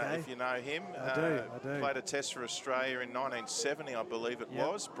 Okay. if you know him. I do. Played a test for Australia in 1970, I believe it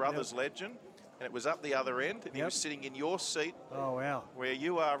was. Brothers legend. And it was up the other end, and he was sitting in your seat. Oh, wow. Where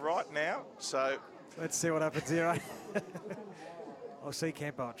you are right now. So let's see what happens here. I'll see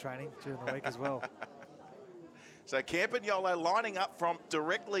Campo at training during the week as well. So Campagnolo lining up from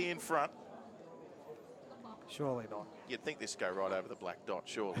directly in front. Surely not. You'd think this go right over the black dot,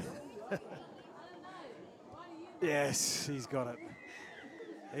 surely. Yes, he's got it.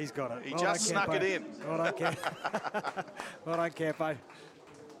 He's got it. He just snuck it in. Well done, Campo. Well done, Campo.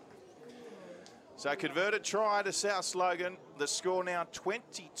 So converted try to South Logan. The score now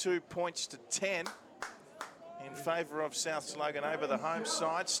 22 points to 10 in favour of South Logan over the home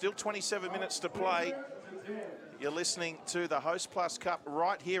side. Still 27 minutes to play. You're listening to the Host Plus Cup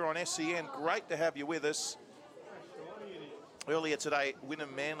right here on SEN. Great to have you with us. Earlier today,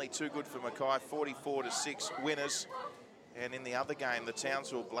 Wynnum Manly too good for Mackay, 44-6 winners. And in the other game, the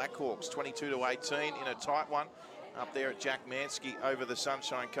Townsville Blackhawks 22-18 in a tight one. Up there at Jack Mansky over the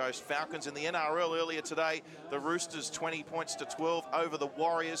Sunshine Coast. Falcons in the NRL earlier today. The Roosters 20 points to 12 over the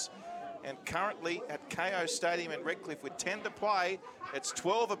Warriors. And currently at KO Stadium in Redcliffe with 10 to play, it's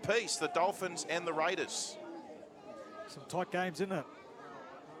 12 apiece, the Dolphins and the Raiders. Some tight games, isn't it?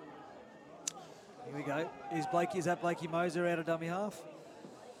 Here we go. Is that Blakey Moser out of dummy half?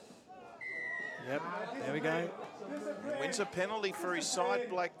 Yep, there we go. Wins a penalty for his side,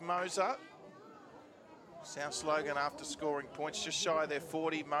 Blake Moser. South Logan, after scoring points just shy of their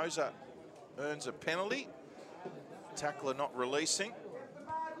 40, Moser earns a penalty. Tackler not releasing.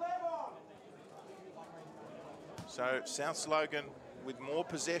 So South Logan with more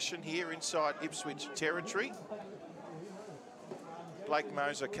possession here inside Ipswich territory. Blake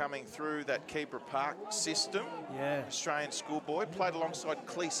Moser coming through that Keebra Park system. Yeah. Australian schoolboy, played alongside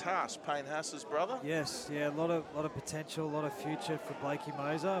Cleese Haas, Payne Haas's brother. Yes, yeah, a lot of potential, a lot of future for Blakey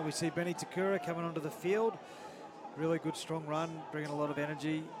Moser. We see Benny Takura coming onto the field. Really good, strong run, bringing a lot of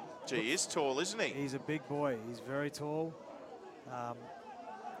energy. Gee, he is tall, isn't he? He's a big boy. He's very tall.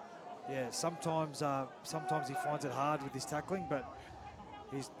 Yeah, sometimes he finds it hard with his tackling, but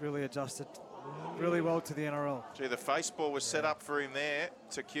he's really adjusted really well to the NRL. Gee, the face ball was set up for him there.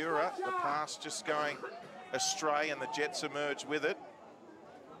 Takura, the pass just going astray, and the Jets emerge with it.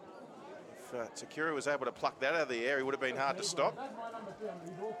 If Takura was able to pluck that out of the air, he would have been hard to stop.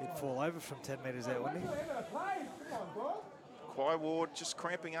 He'd fall over from 10 metres out, wouldn't he? Kye-Ward just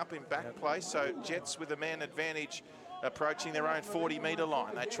cramping up in back play, so Jets with a man advantage approaching their own 40-metre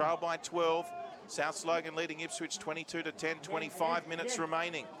line. They trail by 12. South Logan leading Ipswich 22-10, 25 minutes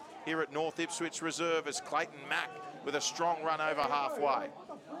remaining here at North Ipswich Reserve as Clayton Mack with a strong run over halfway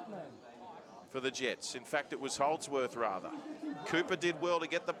for the Jets. In fact, it was Holdsworth rather. Cooper did well to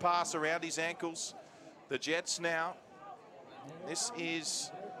get the pass around his ankles. The Jets now, this is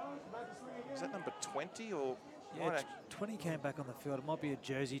that number 20 or? Yeah, 20 came back on the field. It might be a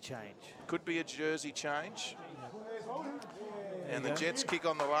jersey change. Could be a jersey change. And the Jets kick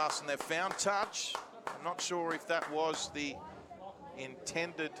on the last, and they've found touch. I'm not sure if that was the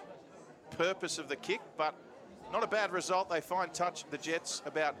intended purpose of the kick, but not a bad result. They find touch, the Jets,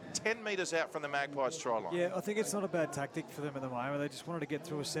 about 10 metres out from the Magpies try line. Yeah, I think it's not a bad tactic for them at the moment. They just wanted to get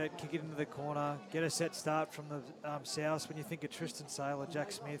through a set, kick it into the corner, get a set start from the South. When you think of Tristan Saylor,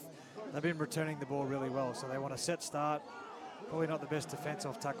 Jack Smith, they've been returning the ball really well, so they want a set start. Probably not the best defence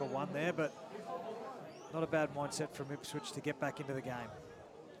off tackle one there, but not a bad mindset from Ipswich to get back into the game.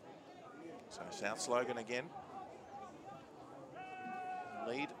 So South Logan again.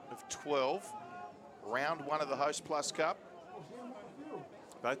 Lead of 12. Round 1 of the Host Plus Cup.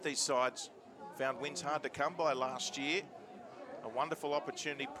 Both these sides found wins hard to come by last year. A wonderful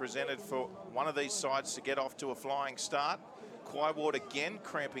opportunity presented for one of these sides to get off to a flying start. Quyward again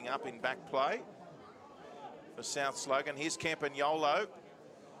cramping up in back play for South Logan. Here's Campagnolo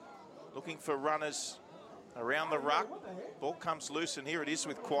looking for runners around the ruck. Ball comes loose, and here it is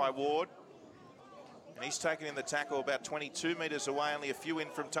with Quyward. And he's taken in the tackle about 22 metres away, only a few in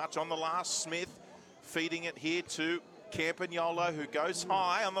from touch. On the last, Smith feeding it here to Campagnolo, who goes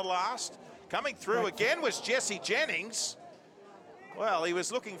high on the last. Coming through again was Jesse Jennings. Well, he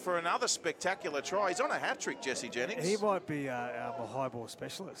was looking for another spectacular try. He's on a hat-trick, Jesse Jennings. He might be a high ball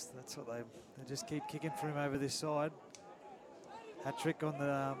specialist. That's what they just keep kicking for him over this side. Hat-trick on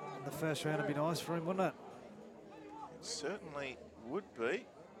the first round would be nice for him, wouldn't it? It certainly would be.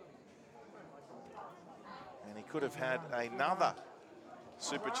 And he could have had another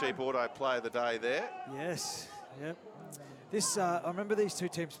super cheap auto play of the day there. Yes, yep. This, I remember these two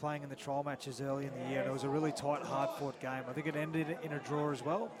teams playing in the trial matches early in the year, and it was a really tight, hard-fought game. I think it ended in a draw as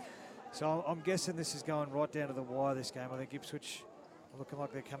well. So I'm guessing this is going right down to the wire, this game. I think Ipswich are looking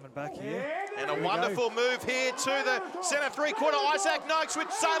like they're coming back here. And a wonderful move here to the centre three-quarter. Isaac Noakes with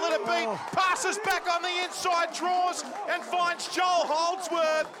Sailor to beat. Passes back on the inside, draws and finds Joel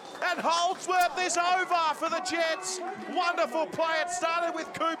Holdsworth. And Holdsworth is over for the Jets. Wonderful play. It started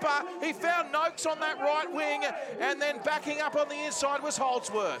with Cooper. He found Noakes on that right wing, and then backing up on the inside was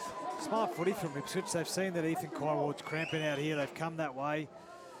Holdsworth. Smart footy from Ipswich. They've seen that Ethan Quyward's cramping out here. They've come that way.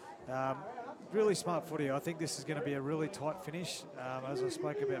 Really smart footy. I think this is going to be a really tight finish, as I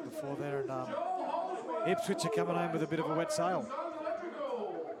spoke about before there. And Ipswich are coming home with a bit of a wet sail.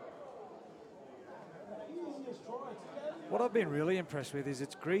 What I've been really impressed with is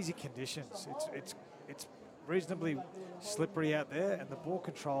its greasy conditions. It's reasonably slippery out there, and the ball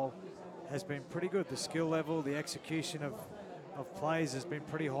control has been pretty good. The skill level, the execution of plays has been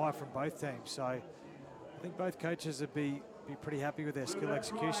pretty high from both teams. So I think both coaches would be pretty happy with their skill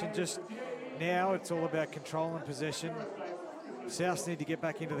execution. Just now it's all about control and possession. South need to get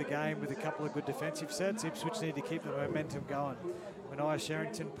back into the game with a couple of good defensive sets. Ipswich need to keep the momentum going. Mania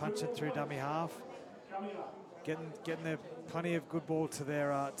Sherrington punching through dummy half. Getting there plenty of good ball to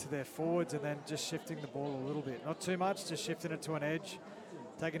their forwards, and then just shifting the ball a little bit. Not too much, just shifting it to an edge,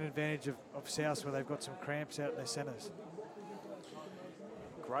 taking advantage of South where they've got some cramps out in their centres.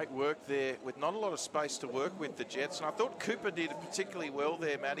 Great work there with not a lot of space to work with the Jets. And I thought Cooper did particularly well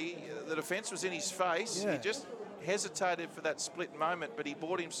there, Matty. The defence was in his face. Yeah. He just hesitated for that split moment, but he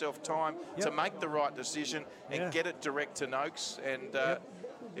bought himself time to make the right decision and get it direct to Noakes. And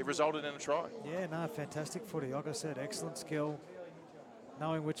it resulted in a try. Yeah, no, fantastic footy. Like I said, excellent skill.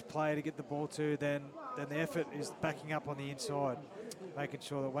 Knowing which player to get the ball to, then the effort is backing up on the inside, making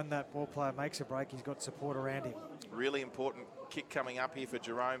sure that when that ball player makes a break, he's got support around him. Really important kick coming up here for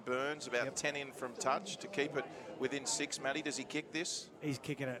Jerome Burns, about 10 in from touch to keep it within 6. Matty, does he kick this? He's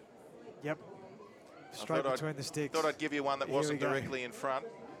kicking it. Yep. Straight between the sticks. Thought I'd give you one that wasn't directly in front.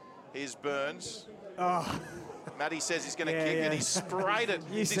 Here's Burns. Oh. Matty says he's going to kick it. He sprayed it.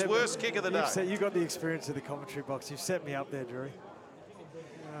 It's his worst kick of the day. You got the experience of the commentary box. You've set me up there, Drew.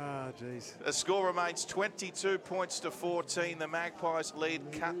 Oh, jeez. The score remains 22 points to 14. The Magpies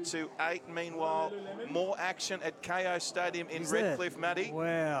lead cut to 8. Meanwhile, more action at KO Stadium in Redcliffe, Matty.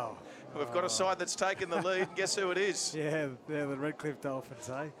 Wow. We've got a side that's taken the lead. Guess who it is? Yeah, they're the Redcliffe Dolphins,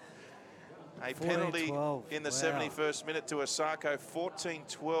 eh? A penalty in the 71st minute to Osako.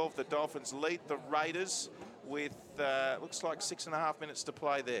 14-12. The Dolphins lead the Raiders with, looks like 6.5 minutes to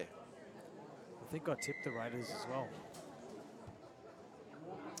play there. I think I tipped the Raiders as well.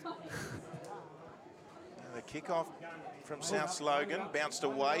 The kickoff from South Logan bounced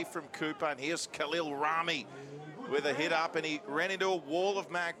away from Cooper, and here's Khalil Rami with a hit up, and he ran into a wall of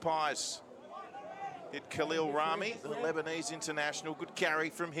Magpies. Hit Khalil Rami, the Lebanese international. Good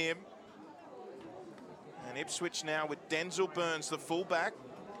carry from him. And Ipswich now with Denzel Burns, the fullback.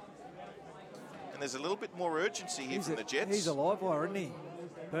 And there's a little bit more urgency here from the Jets. He's a live wire, isn't he?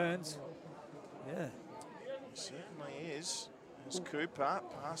 Burns. Yeah. He certainly is. There's Cooper,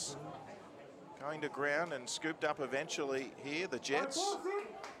 pass going to ground and scooped up eventually here, the Jets.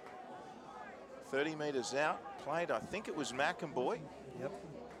 30 metres out, played, I think it was McAvoy. Yep.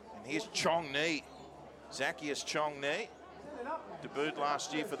 And here's Chong Ni, Zacchaeus Chong Ni. Debuted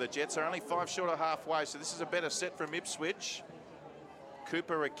last year for the Jets. They're only 5 short of halfway, so this is a better set from Ipswich.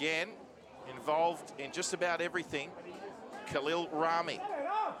 Cooper again, involved in just about everything. Khalil Rami,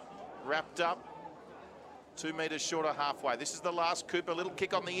 wrapped up 2 metres short of halfway. This is the last Cooper. Little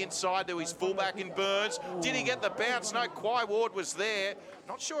kick on the inside to his fullback in Burns. Did he get the bounce? No, Quai Ward was there.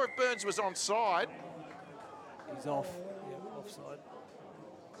 Not sure if Burns was onside. He's off. Yeah, offside.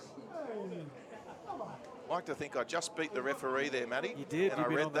 I'd like to think I just beat the referee there, Matty. You did. And I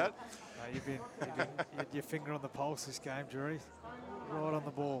read that. No, you had your finger on the pulse this game, Drury. Right on the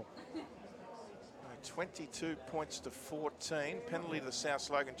ball. 22 points to 14. Penalty to the South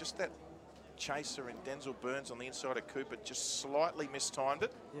Logan. Just that chaser in Denzel Burns on the inside of Cooper just slightly mistimed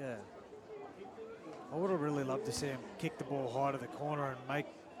it. Yeah. I would have really loved to see him kick the ball high to the corner and make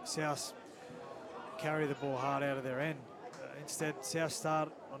South carry the ball hard out of their end. Instead, South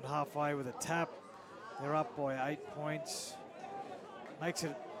start on halfway with a tap. They're up by 8 points. Makes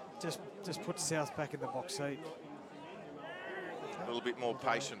it just puts South back in the box seat. A little bit more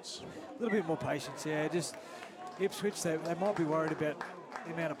patience. A little bit more patience, yeah. Just Ipswich, they might be worried about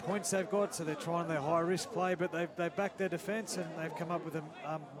the amount of points they've got, so they're trying their high-risk play, but they've backed their defence and they've come up with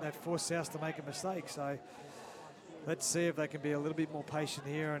they've forced South to make a mistake. So let's see if they can be a little bit more patient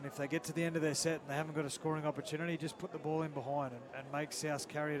here, and if they get to the end of their set and they haven't got a scoring opportunity, just put the ball in behind and make South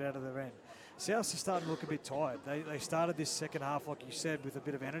carry it out of their end. South are starting to look a bit tired. They started this second half, like you said, with a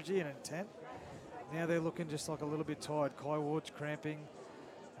bit of energy and intent. Now they're looking just like a little bit tired. Quai Ward's cramping.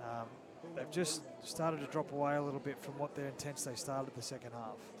 They've just started to drop away a little bit from what their intents they started the second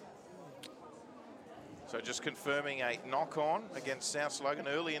half. So just confirming a knock-on against South Logan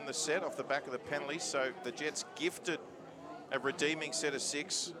early in the set off the back of the penalty. So the Jets gifted a redeeming set of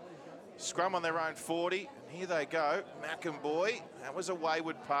 6. Scrum on their own 40. And here they go. Mackenboy. That was a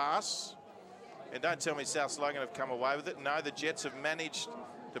wayward pass. And don't tell me South Logan have come away with it. No, the Jets have managed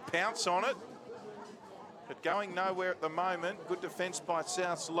to pounce on it. But going nowhere at the moment. Good defence by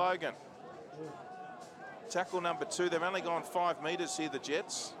South Logan. Tackle number 2. They've only gone 5 metres here, the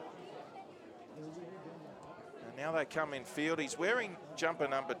Jets. And now they come in field. He's wearing jumper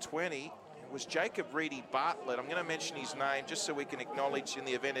number 20. It was Jacob Reedy Bartlett. I'm going to mention his name just so we can acknowledge in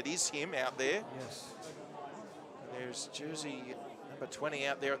the event it is him out there. Yes. There's jersey number 20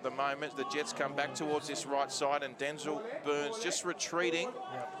 out there at the moment. The Jets come back towards this right side and Denzel Burns just retreating.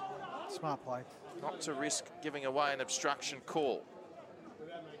 Yep. Smart play. Not to risk giving away an obstruction call.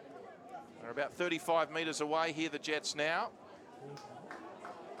 They're about 35 metres away here, the Jets now.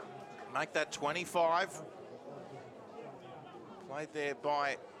 Make that 25. Played there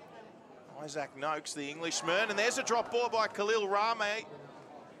by Isaac Noakes, the Englishman. And there's a drop ball by Khalil Rami.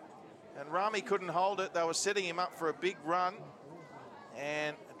 And Rami couldn't hold it. They were setting him up for a big run.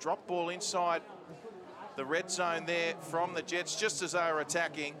 And a drop ball inside the red zone there from the Jets just as they were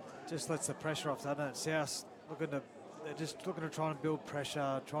attacking. Just lets the pressure off, doesn't it? South they're just looking to try and build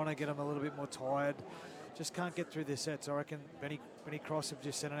pressure, trying to get them a little bit more tired. Just can't get through their sets. I reckon Benny Cross have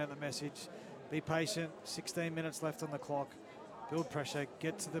just sent out the message. Be patient, 16 minutes left on the clock. Build pressure,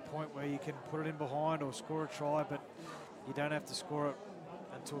 get to the point where you can put it in behind or score a try, but you don't have to score it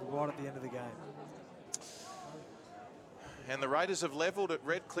until right at the end of the game. And the Raiders have levelled at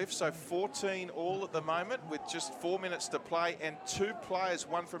Redcliffe, so 14 all at the moment with just 4 minutes to play and 2 players,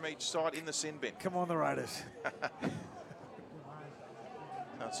 1 from each side in the sin bin. Come on, the Raiders.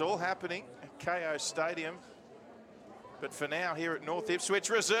 Now, it's all happening at KO Stadium. But for now, here at North Ipswich,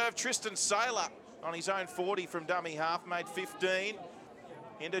 reserve Tristan Saylor on his own 40 from dummy half, made 15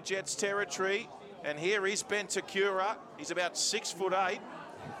 into Jets territory. And here is Ben Takura. He's about 6'8".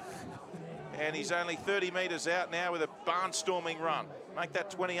 And he's only 30 metres out now with a barnstorming run. Make that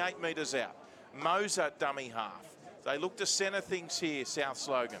 28 metres out. Moser dummy half. They look to centre things here, South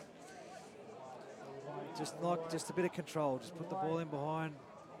Slogan. Just a bit of control. Just put the ball in behind.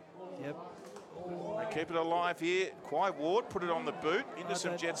 Yep. They keep it alive here. Quai Ward put it on the boot into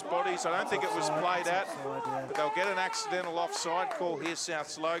some Jets bodies. I don't think it was played at, but they'll get an accidental offside call here, South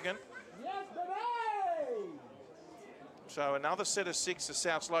Slogan. So another set of 6 to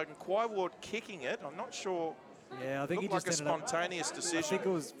South Logan. Quai Ward kicking it. I'm not sure. Yeah, I think he just like a spontaneous decision. I think it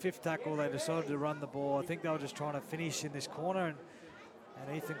was 5th tackle. They decided to run the ball. I think they were just trying to finish in this corner,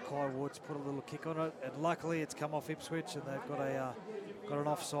 and Ethan Quai Ward's put a little kick on it. And luckily, it's come off Ipswich, and they've got an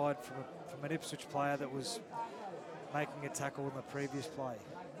offside from an Ipswich player that was making a tackle in the previous play.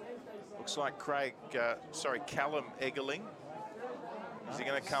 Looks like Callum Eggerling. Is he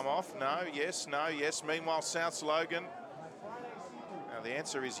going to come off? No, yes, no, yes. Meanwhile, South Logan. The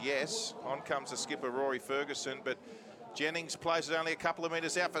answer is yes. On comes the skipper, Rory Ferguson, but Jennings plays it only a couple of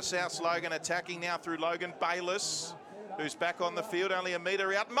metres out for South Logan, attacking now through Logan Bayliss, who's back on the field, only a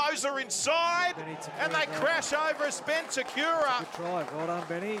metre out. Moser inside, and they crash over as Ben Takura. Good try, well done,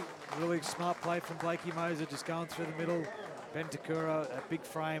 Benny. Really smart play from Blakey Moser, just going through the middle, Ben Takura, a big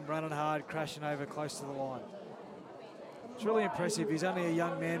frame, running hard, crashing over close to the line. It's really impressive. He's only a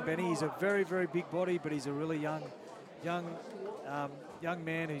young man, Benny. He's a very, very big body, but he's a really young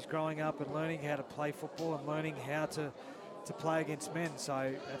man who's growing up and learning how to play football and learning how to play against men.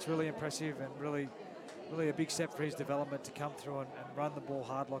 So that's really impressive and really a big step for his development to come through and run the ball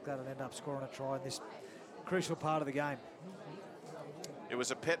hard like that and end up scoring a try in this crucial part of the game. It was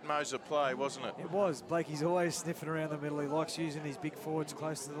a pet Moser play, wasn't it? It was. Blakey's always sniffing around the middle. He likes using his big forwards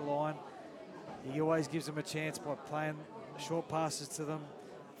close to the line. He always gives them a chance by playing short passes to them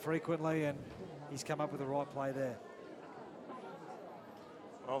frequently, and he's come up with the right play there.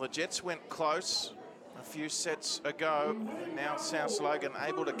 Well, the Jets went close a few sets ago. Now South Logan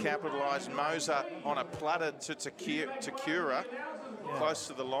able to capitalise. Moser on a platter to Takura, close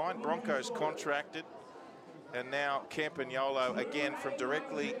to the line. Broncos contracted. And now Campagnolo again from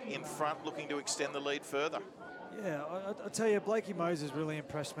directly in front, looking to extend the lead further. Yeah, I tell you, Blakey Moses really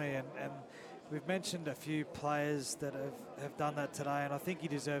impressed me, and we've mentioned a few players that have done that today, and I think he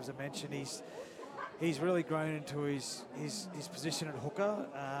deserves a mention. He's really grown into his position at hooker,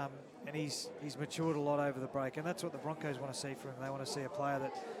 and he's matured a lot over the break, and that's what the Broncos want to see from him. They want to see a player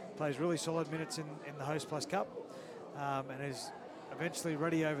that plays really solid minutes in the Host Plus Cup, and is eventually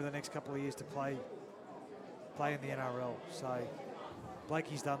ready over the next couple of years to play in the NRL. So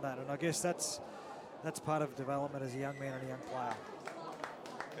Blakey's done that, and I guess that's part of development as a young man and a young player.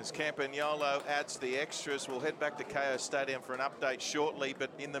 As Campagnolo adds the extras, we'll head back to KO Stadium for an update shortly,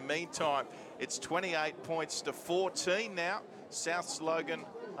 but in the meantime, it's 28 points to 14 now. South Logan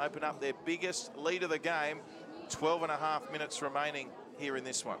open up their biggest lead of the game, 12 and a half minutes remaining here in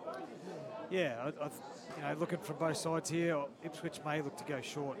this one. Yeah, looking from both sides here, Ipswich may look to go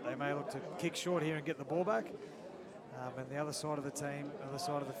short. They may look to kick short here and get the ball back. And the other side of the team, other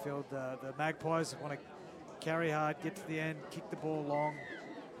side of the field, the Magpies want to carry hard, get to the end, kick the ball long,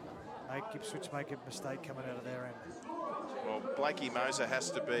 make Ipswich make a mistake coming out of their end. Well, Blakey Moser has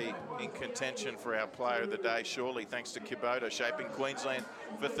to be in contention for our player of the day, surely, thanks to Kubota, shaping Queensland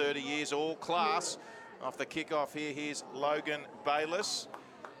for 30 years, all class. Off the kick-off here, here's Logan Bayliss.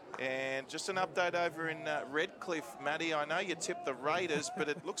 And just an update over in Redcliffe, Matty. I know you tipped the Raiders, but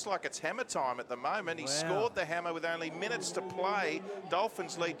it looks like it's hammer time at the moment. He scored the hammer with only minutes to play.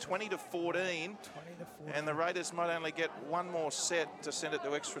 Dolphins lead 20-14. And the Raiders might only get one more set to send it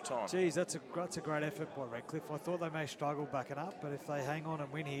to extra time. Geez, that's a great effort by Redcliffe. I thought they may struggle backing up, but if they hang on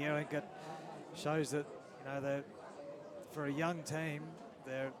and win here, I think it shows that, for a young team,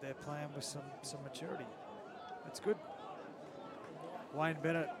 they're playing with some maturity. That's good. Wayne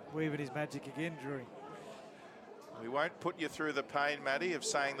Bennett weaving his magic again, Drury. We won't put you through the pain, Matty, of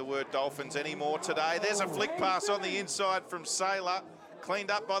saying the word Dolphins anymore today. There's a flick pass on the inside from Saylor,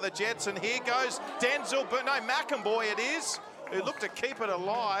 cleaned up by the Jets, and here goes Denzel, but no, McInboy it is, who looked to keep it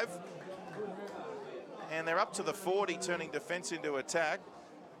alive. And they're up to the 40, turning defence into attack.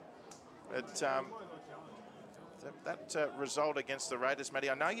 But that result against the Raiders, Matty,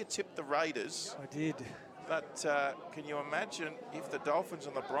 I know you tipped the Raiders. I did. But can you imagine if the Dolphins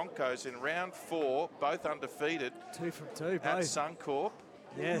and the Broncos in round 4, both undefeated, 2 from 2, at both. Suncorp,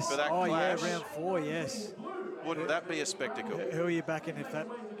 Yes. for that clash. clash, round 4, yes. Wouldn't that be a spectacle? Who are you backing if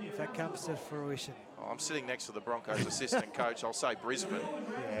that comes to fruition? Oh, I'm sitting next to the Broncos assistant coach. I'll say Brisbane.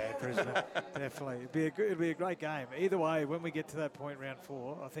 Yeah, Brisbane, definitely. It'd be a great game. Either way, when we get to that point, round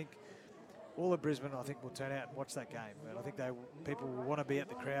 4, I think all of Brisbane, will turn out and watch that game. And I think people will want to be at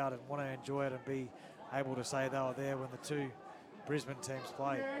the crowd and want to enjoy it and be able to say they were there when the two Brisbane teams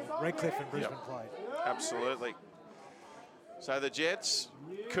played. Redcliffe and Brisbane played. Absolutely. So the Jets,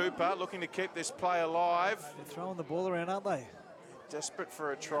 Cooper looking to keep this play alive. They're throwing the ball around, aren't they? Desperate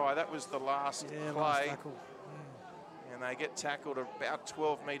for a try. That was the last play. Last tackle. And they get tackled about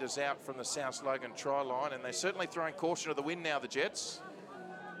 12 metres out from the South Logan try line. And they're certainly throwing caution to the wind now, the Jets.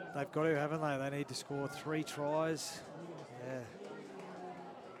 They've got to, haven't they? They need to score 3 tries. Yeah.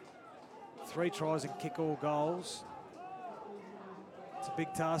 3 tries and kick all goals. It's a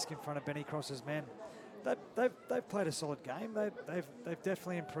big task in front of Benny Cross's men. They've played a solid game. They've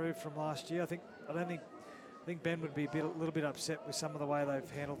definitely improved from last year. I think Ben would be a little bit upset with some of the way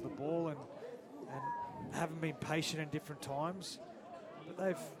they've handled the ball and haven't been patient in different times. But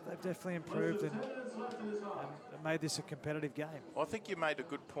they've definitely improved and made this a competitive game. Well, I think you made a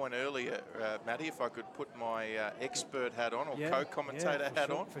good point earlier, Matty, if I could put my expert hat on or co-commentator hat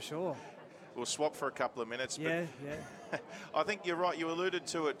on. For sure. We'll swap for a couple of minutes. Yeah. I think you're right. You alluded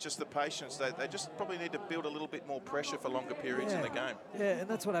to it, just the patience. They just probably need to build a little bit more pressure for longer periods in the game. Yeah, and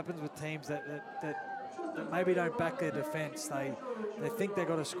that's what happens with teams that maybe don't back their defence. They think they've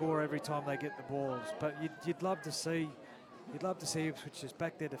got to score every time they get the balls. But you'd love to see you'd love to see Ipswich just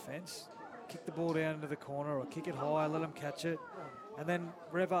back their defence, kick the ball down into the corner or kick it high, let them catch it, and then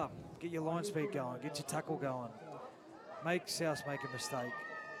rev up, get your line speed going, get your tackle going, make South make a mistake,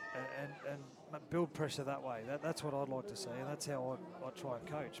 and build pressure that way. That's what I'd like to see, and that's how I try and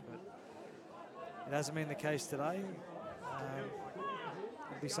coach. But it hasn't been the case today.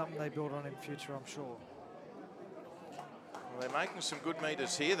 It'll be something they build on in future, I'm sure. Well, they're making some good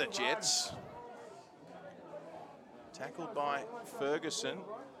meters here, the Jets. Tackled by Ferguson.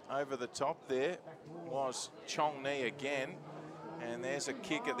 Over the top there was Chong Ni again. And there's a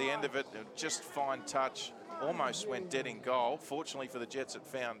kick at the end of it. Just fine touch. Almost went dead in goal. Fortunately for the Jets, it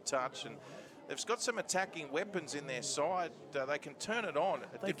found touch. And they've got some attacking weapons in their side. They can turn it on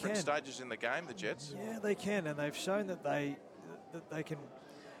at different stages in the game, the Jets. Yeah, they can. And they've shown that they can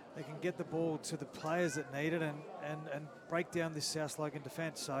get the ball to the players that need it and break down this South Logan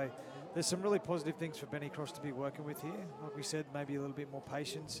defence. So there's some really positive things for Benny Cross to be working with here. Like we said, maybe a little bit more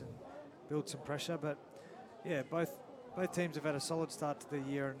patience and build some pressure. But yeah, both teams have had a solid start to the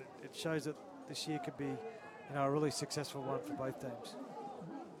year, and it shows that this year could be, a really successful one for both teams.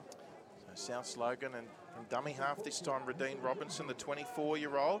 So South Logan, and from dummy half this time, Radine Robinson, the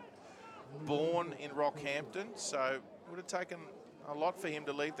 24-year-old, born in Rockhampton. So it would have taken a lot for him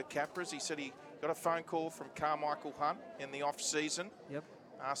to leave the Capras. He said he got a phone call from Carmichael Hunt in the off-season. Yep.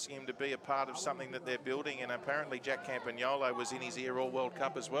 Asking him to be a part of something that they're building, and apparently Jack Campagnolo was in his ear all World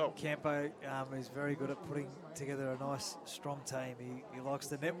Cup as well. Campo is very good at putting together a nice, strong team. He likes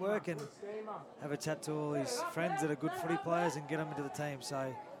to network and have a chat to all his friends that are good footy players and get them into the team.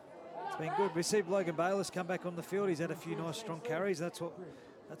 So it's been good. We see Logan Bayliss come back on the field. He's had a few nice, strong carries. That's what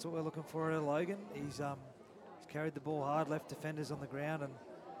we're looking for out of Logan. He's carried the ball hard, left defenders on the ground, and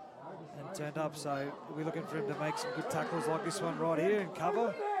turned up. So we're looking for him to make some good tackles like this one right here and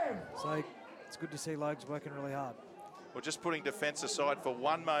cover. So it's good to see Logs working really hard. Well, just putting defence aside for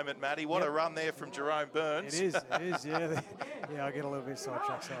one moment, Matty, what a run there from Jerome Burns. It is, yeah. Yeah, I get a little bit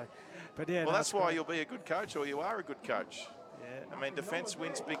sidetracked, sorry. But yeah. Well, that's why you'll be a good coach, or you are a good coach. Yeah. I mean, defence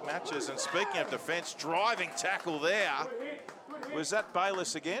wins big matches. And speaking of defence, driving tackle there. Was that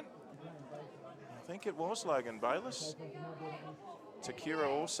Bayliss again? I think it was Logan Bayliss. Takira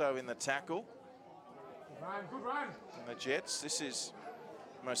also in the tackle. And the Jets, this is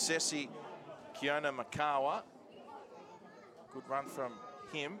Mosesi Kiona Makawa. Good run from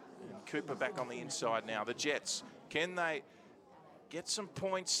him. And Cooper back on the inside now. The Jets, can they get some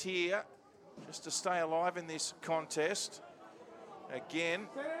points here just to stay alive in this contest? Again,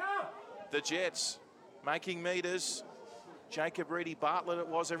 the Jets making meters. Jacob Reedy Bartlett it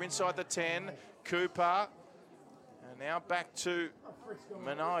was. They're inside the 10. Cooper. And now back to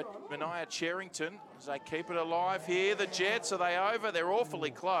Mania Cherrington as they keep it alive here. The Jets, are they over? They're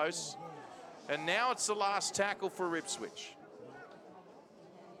awfully close. And now it's the last tackle for Ipswich.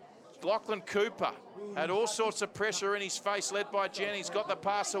 Lachlan Cooper had all sorts of pressure in his face, led by Jennings. Got the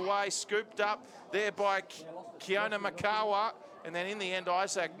pass away, scooped up there by Kiona Makawa. And then in the end,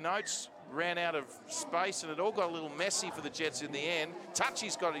 Isaac Notes ran out of space, and it all got a little messy for the Jets in the end.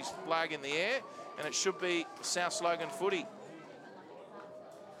 Touchy's got his flag in the air, and it should be South Logan footy,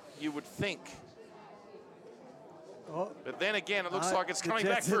 you would think. Oh, but then again, it looks like it's coming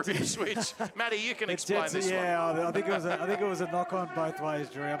back for Ipswich. Matty, you can explain this one. Yeah, I think it was a knock-on both ways,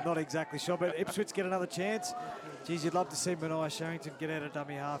 Drew. I'm not exactly sure, but Ipswich get another chance. Geez, you'd love to see Mania Cherrington get out of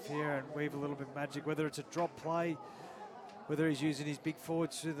dummy half here and weave a little bit of magic, whether it's a drop play, whether he's using his big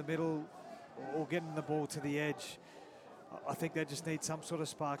forwards through the middle or getting the ball to the edge. I think they just need some sort of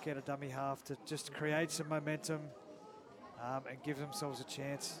spark out of dummy half to just create some momentum and give themselves a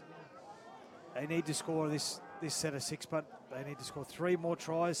chance. They need to score this set of 6, but they need to score 3 more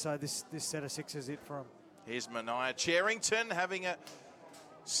tries, so this set of 6 is it for them. Here's Mania Cherrington having a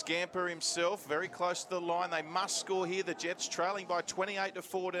scamper himself, very close to the line. They must score here. The Jets trailing by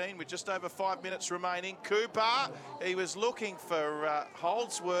 28-14 with just over 5 minutes remaining. Cooper, he was looking for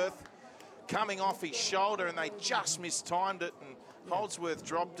Holdsworth coming off his shoulder, and they just mistimed it, and Holdsworth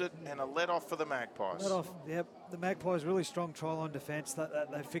dropped it, and a let-off for the Magpies. Let off, yep. The Magpies, really strong try-line defence.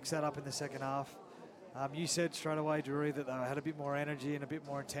 They fixed that up in the second half. You said straight away, Drew, that they had a bit more energy and a bit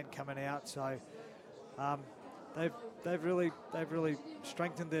more intent coming out. So they've really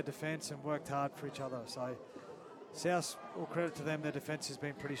strengthened their defence and worked hard for each other. So South, all credit to them, their defence has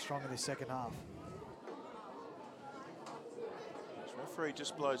been pretty strong in the second half. The referee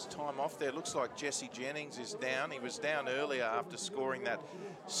just blows time off there. Looks like Jesse Jennings is down. He was down earlier after scoring that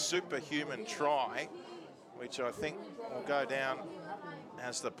superhuman try, which I think will go down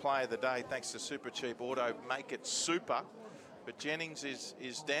as the play of the day, thanks to Super Cheap Auto. Make it super. But Jennings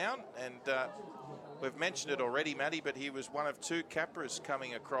is down, and we've mentioned it already, Matty, but he was one of 2 Capras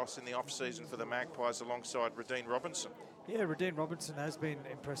coming across in the off-season for the Magpies alongside Radine Robinson. Yeah, Radine Robinson has been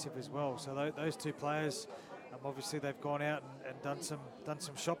impressive as well. So those 2 players, obviously they've gone out and done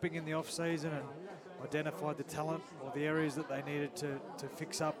some shopping in the off-season and identified the talent or the areas that they needed to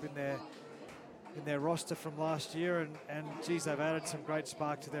fix up in their roster from last year, and geez, they've added some great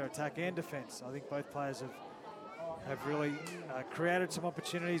spark to their attack and defence. I think both players have really created some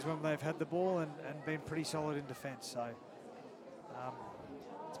opportunities when they've had the ball and been pretty solid in defence. So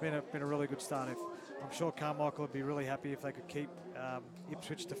it's been a really good start. I'm sure Carmichael would be really happy if they could keep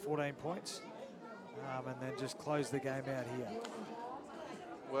Ipswich to 14 points and then just close the game out here.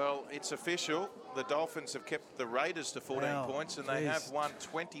 Well, it's official. The Dolphins have kept the Raiders to 14 points, and they have won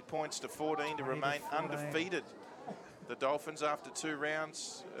 20 points to 14 to remain undefeated. The Dolphins after 2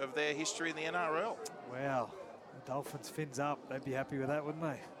 rounds of their history in the NRL. Wow. The Dolphins fins up. They'd be happy with that, wouldn't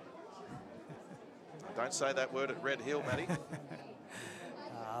they? Don't say that word at Red Hill, Matty.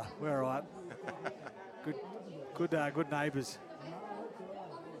 We're all right. Good neighbours.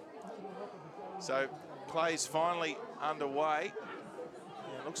 So, play's finally underway.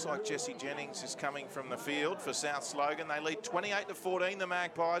 It looks like Jesse Jennings is coming from the field for South Logan. They lead 28-14, the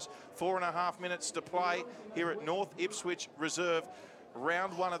Magpies. 4.5 minutes to play here at North Ipswich Reserve.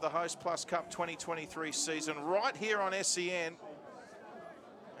 Round 1 of the Host Plus Cup 2023 season, right here on SEN.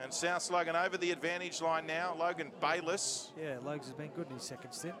 And South Logan over the advantage line now. Logan Bayliss. Yeah, Logan's has been good in his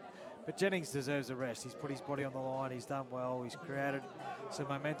second stint. But Jennings deserves a rest. He's put his body on the line. He's done well. He's created some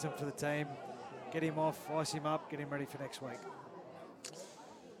momentum for the team. Get him off, ice him up, get him ready for next week.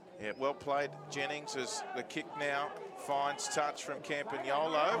 Yeah, well played, Jennings, as the kick now finds touch from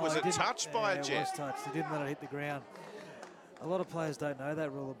Campagnolo. Was it touched by a Jet? It was touched. He didn't let it hit the ground. A lot of players don't know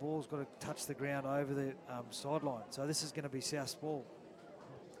that rule. The ball's got to touch the ground over the sideline. So this is going to be South's ball.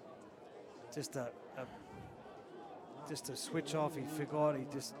 Just a switch off. He forgot. He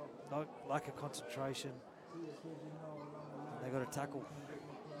just lack of concentration. And they got a tackle.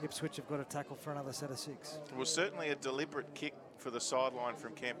 Ipswich have got a tackle for another set of 6. It was certainly a deliberate kick for the sideline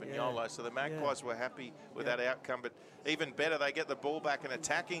from Campagnolo, so the Magpies were happy with that outcome, but even better, they get the ball back and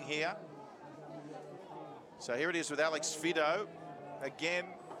attacking here. So here it is with Alex Fido. Again,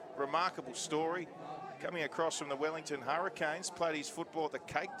 remarkable story. Coming across from the Wellington Hurricanes, played his football at the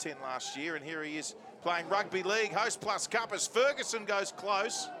Cake Tin last year, and here he is playing rugby league, Host Plus Cup, as Ferguson goes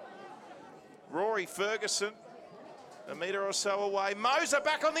close. Rory Ferguson, a metre or so away. Moser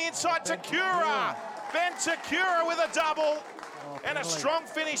back on the inside to Cura. Ben Takura with a double. And a strong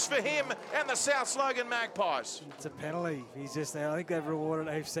finish for him and the South Logan Magpies. It's a penalty. He's just there. I think they've rewarded.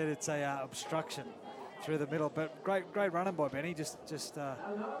 They've said it's a obstruction through the middle. But great running by Benny. Just the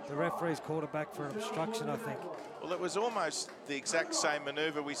referee's called it back for an obstruction, I think. Well, it was almost the exact same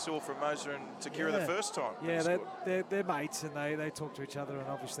manoeuvre we saw from Moser and Takura the first time. Yeah, they're mates, and they talk to each other, and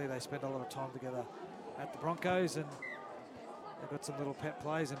obviously they spend a lot of time together at the Broncos, and they've got some little pet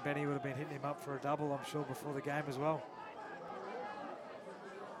plays, and Benny would have been hitting him up for a double, I'm sure, before the game as well.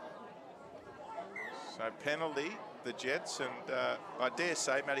 So penalty, the Jets, and I dare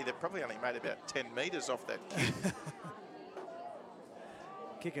say, Matty, they probably only made about 10 metres off that kick.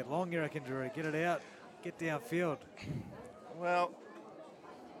 Kick it long, you reckon, Drew? Get it out, get downfield. Well,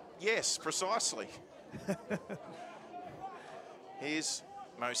 yes, precisely. Here's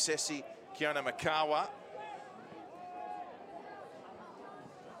Mosesi Kiona Makawa.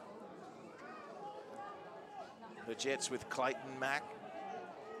 The Jets with Clayton Mack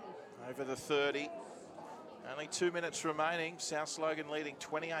over the 30. Only 2 minutes remaining. South Logan leading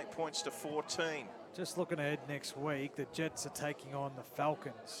 28 points to 14. Just looking ahead next week, the Jets are taking on the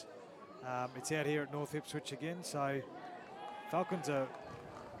Falcons. It's out here at North Ipswich again, so Falcons are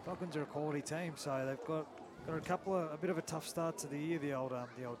a quality team. So they've got a bit of a tough start to the year, the old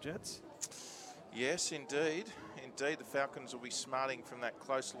Jets. Yes, indeed. Indeed, the Falcons will be smarting from that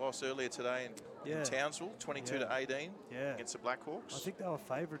close loss earlier today in Townsville, 22-18 against the Blackhawks. I think they were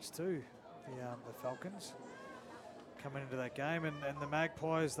favourites too, the Falcons, coming into that game. And the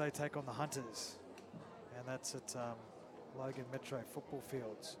Magpies, they take on the Hunters. And that's at Logan Metro football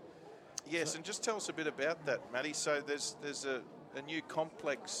fields. Yes, and just tell us a bit about that, Matty. So there's a new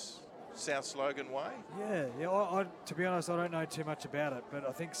complex South Logan way? Yeah. I, to be honest, I don't know too much about it, but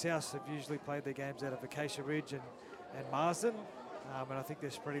I think South have usually played their games out of Acacia Ridge and Marsden, and I think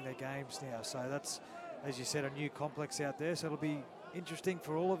they're spreading their games now. So that's, as you said, a new complex out there. So it'll be interesting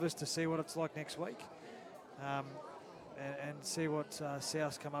for all of us to see what it's like next week, and see what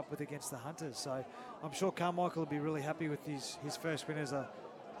South come up with against the Hunters. So I'm sure Carmichael will be really happy with his first win as a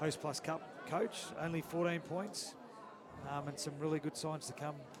Host Plus Cup coach. Only 14 points, and some really good signs to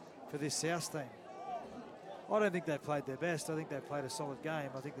come for this South team. I don't think they've played their best. I think they've played a solid game.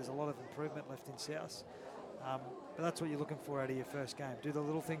 I think there's a lot of improvement left in South. But that's what you're looking for out of your first game. Do the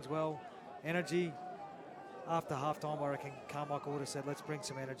little things well. Energy. After halftime, I reckon Carmichael would have said, let's bring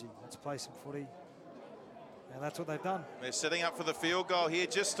some energy. Let's play some footy. And that's what they've done. They're setting up for the field goal here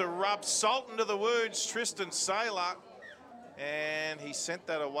just to rub salt into the wounds, Tristan Saylor. And he sent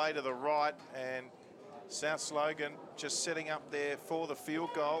that away to the right. And South Logan just setting up there for the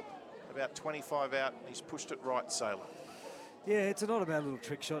field goal. About 25 out. He's pushed it right, Saylor. Yeah, it's not about a little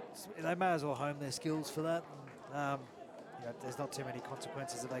trick shot. They may as well hone their skills for that. There's not too many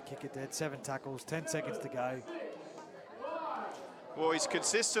consequences if they kick it dead. 7 tackles, 10 seconds to go. Well, he's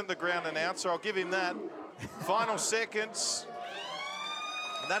consistent, the ground announcer. I'll give him that. Final seconds.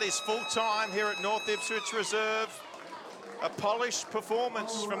 And that is full time here at North Ipswich Reserve. A polished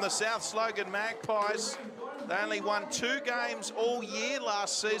performance from the South Logan Magpies. They only won 2 games all year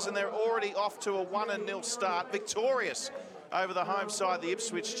last season. They're already off to a 1-0 start. Victorious over the home side, the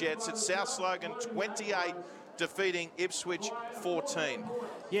Ipswich Jets, at South Logan 28, defeating Ipswich 14.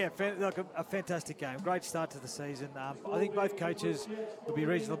 Yeah, look, a fantastic game. Great start to the season. I think both coaches will be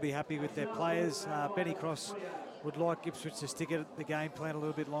reasonably happy with their players. Benny Cross would like Ipswich to stick at the game plan a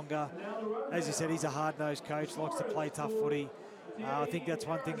little bit longer. As you said, he's a hard-nosed coach, likes to play tough footy. I think that's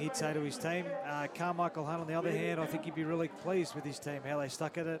one thing he'd say to his team. Carmichael Hunt, on the other hand, I think he'd be really pleased with his team, how they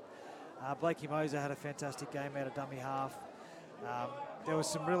stuck at it. Blakey Moser had a fantastic game out of dummy half. There was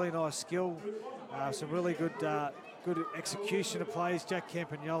some really nice skill, some really good execution of plays. Jack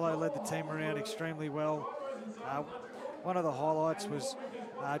Campagnolo led the team around extremely well. One of the highlights was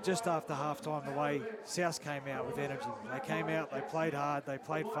just after halftime, the way South came out with energy. They came out, they played hard, they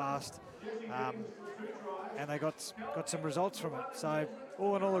played fast, and they got some results from it. So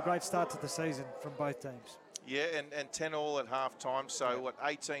all in all, a great start to the season from both teams. Yeah, and 10 all at half time, so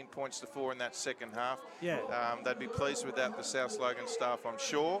 18 points to 4 in that second half. Yeah. They'd be pleased with that, the South Logan staff, I'm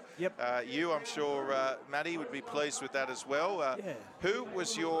sure. Yep. I'm sure, Matty, would be pleased with that as well. Yeah. Who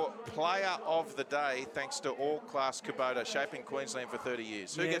was your player of the day, thanks to All-Class Kubota, shaping Queensland for 30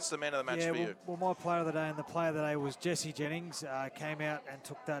 years? Who gets the man of the match for you? Well, my player of the day and the player of the day was Jesse Jennings. Came out and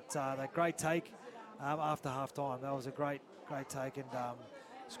took that great take after half-time. That was a great take, and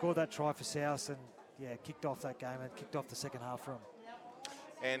scored that try for South, and kicked off that game and kicked off the second half for him.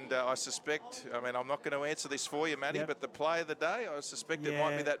 And I suspect, I'm not going to answer this for you, Matty, but the player of the day, I suspect it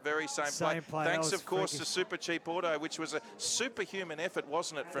might be that very same play. Thanks, of course, to Super Cheap Auto, which was a superhuman effort,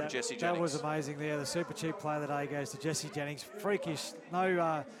 wasn't it, from Jesse Jennings? That was amazing there. The Super Cheap player of the day goes to Jesse Jennings. Freakish,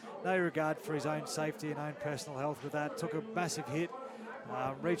 no regard for his own safety and own personal health with that. Took a massive hit,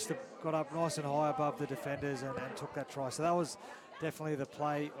 got up nice and high above the defenders and took that try. So that was definitely the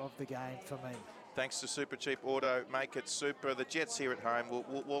play of the game for me. Thanks to Super Cheap Auto, make it super. The Jets here at home,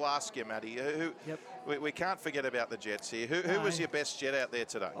 we'll ask you, Matty. We can't forget about the Jets here. Who was your best Jet out there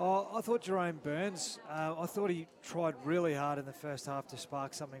today? Oh, I thought Jerome Burns. I thought he tried really hard in the first half to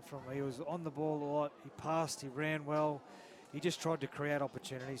spark something from me. He was on the ball a lot. He passed. He ran well. He just tried to create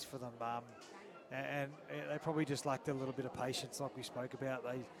opportunities for them. And they probably just lacked a little bit of patience, like we spoke about.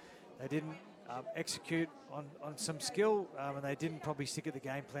 They didn't execute on some skill, and they didn't probably stick at the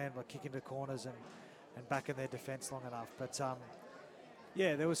game plan by kicking to corners and back in their defence long enough. But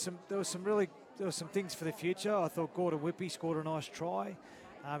there was some things for the future. I thought Gordon Whippy scored a nice try.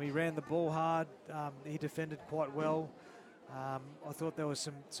 He ran the ball hard. He defended quite well. I thought there was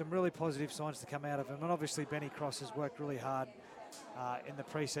some really positive signs to come out of him, and obviously Benny Cross has worked really hard in the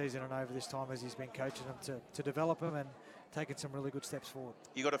pre-season and over this time as he's been coaching them to develop him and taking some really good steps forward.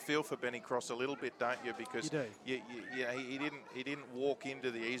 You got a feel for Benny Cross a little bit, don't you? Because you do. He didn't walk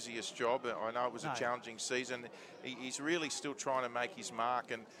into the easiest job. I know it was a challenging season. He's really still trying to make his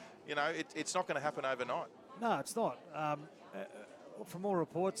mark, and it's not going to happen overnight. No, it's not. From all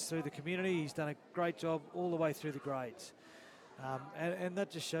reports through the community, he's done a great job all the way through the grades, and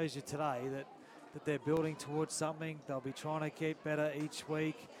that just shows you today that they're building towards something. They'll be trying to get better each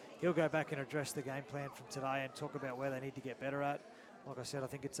week. He'll go back and address the game plan from today and talk about where they need to get better at. Like I said, I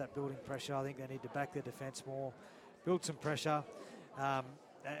think it's that building pressure. I think they need to back their defence more, build some pressure,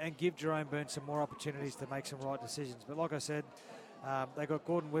 and give Jerome Burns some more opportunities to make some right decisions. But like I said, they got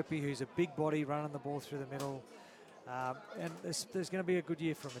Gordon Whippy, who's a big body running the ball through the middle. And there's going to be a good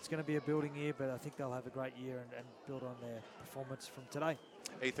year for them. It's going to be a building year, but I think they'll have a great year and build on their performance from today.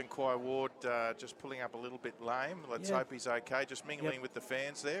 Ethan Quai-Ward just pulling up a little bit lame. Let's hope he's okay. Just mingling with the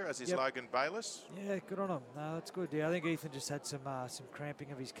fans there, as is Logan Bayliss. Yeah, good on him. No, that's good. Yeah, I think Ethan just had some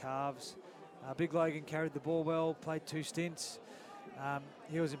cramping of his calves. Big Logan carried the ball well, played 2 stints.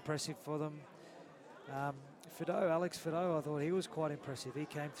 He was impressive for them. Alex Fideau, I thought he was quite impressive. He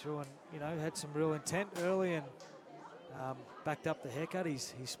came through and, had some real intent early and backed up the haircut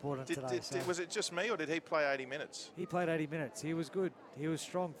he's sporting today. Was it just me, or did he play 80 minutes? He played 80 minutes. He was good. He was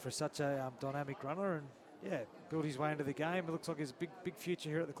strong for such a dynamic runner, and built his way into the game. It looks like there's a big future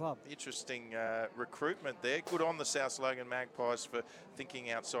here at the club. Interesting recruitment there. Good on the South Logan Magpies for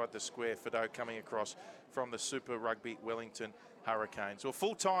thinking outside the square. Fideau coming across from the Super Rugby Wellington Hurricanes. Well,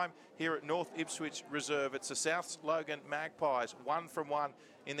 full time here at North Ipswich Reserve. It's the South Logan Magpies, 1 from 1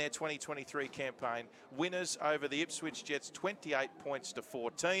 in their 2023 campaign. Winners over the Ipswich Jets, 28 points to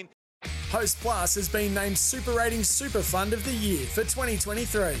 14. Host Plus has been named Super Ratings Super Fund of the Year for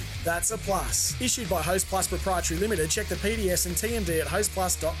 2023. That's a plus. Issued by Host Plus Proprietary Limited. Check the PDS and TMD at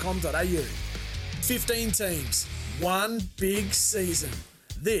hostplus.com.au. 15 teams, one big season.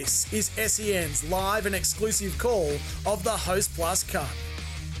 This is SEN's live and exclusive call of the Host Plus Cup.